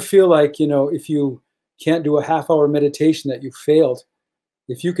don't ever feel like, if you can't do a half-hour meditation that you failed.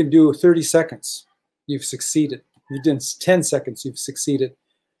 If you can do 30 seconds, you've succeeded. If you've done 10 seconds, you've succeeded.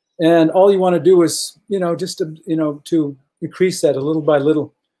 And all you want to do is, just to increase that a little by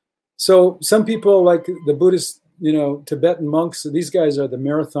little. So some people, like the Buddhist, Tibetan monks, these guys are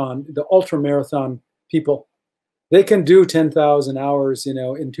the ultra marathon people. They can do 10,000 hours,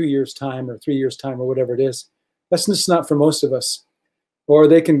 in 2 years' time or 3 years' time or whatever it is. That's just not for most of us. Or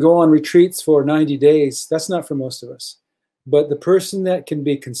they can go on retreats for 90 days. That's not for most of us. But the person that can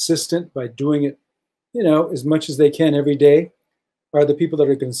be consistent by doing it, as much as they can every day, are the people that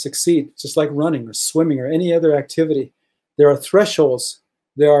are going to succeed. Just like running or swimming or any other activity. There are thresholds.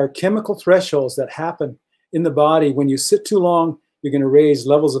 There are chemical thresholds that happen in the body. When you sit too long, you're going to raise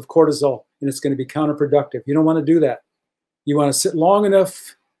levels of cortisol, and it's going to be counterproductive. You don't want to do that. You want to sit long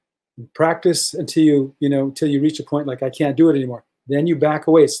enough, practice until you reach a point like, I can't do it anymore. Then you back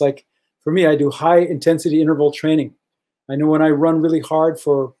away. It's like, for me, I do high intensity interval training. I know when I run really hard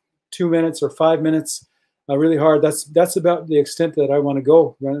for 2 minutes or 5 minutes, really hard, that's about the extent that I want to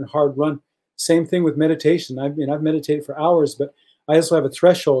go, run a hard run. Same thing with meditation. I've meditated for hours, but I also have a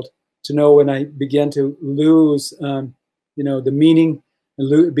threshold to know when I begin to lose, the meaning,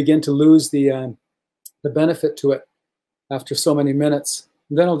 and begin to lose the benefit to it after so many minutes.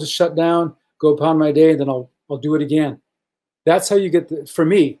 And then I'll just shut down, go upon my day, and then I'll do it again. That's how you get for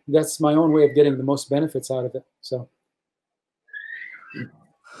me, that's my own way of getting the most benefits out of it. So.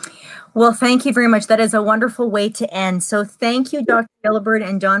 Well, thank you very much. That is a wonderful way to end. So thank you, Dr. Gillibert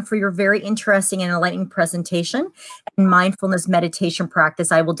and Dawn, for your very interesting and enlightening presentation and mindfulness meditation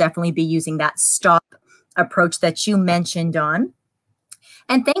practice. I will definitely be using that stop approach that you mentioned, Dawn.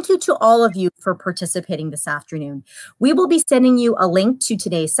 And thank you to all of you for participating this afternoon. We will be sending you a link to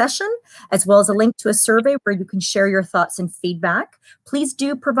today's session, as well as a link to a survey where you can share your thoughts and feedback. Please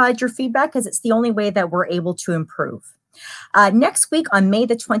do provide your feedback, as it's the only way that we're able to improve. Next week on May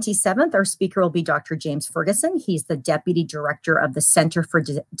the 27th, our speaker will be Dr. James Ferguson. He's the Deputy Director of the Center for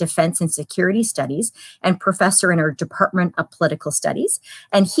Defense and Security Studies and professor in our Department of Political Studies.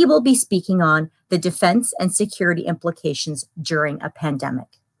 And he will be speaking on the defense and security implications during a pandemic.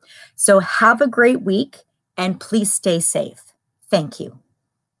 So have a great week and please stay safe. Thank you.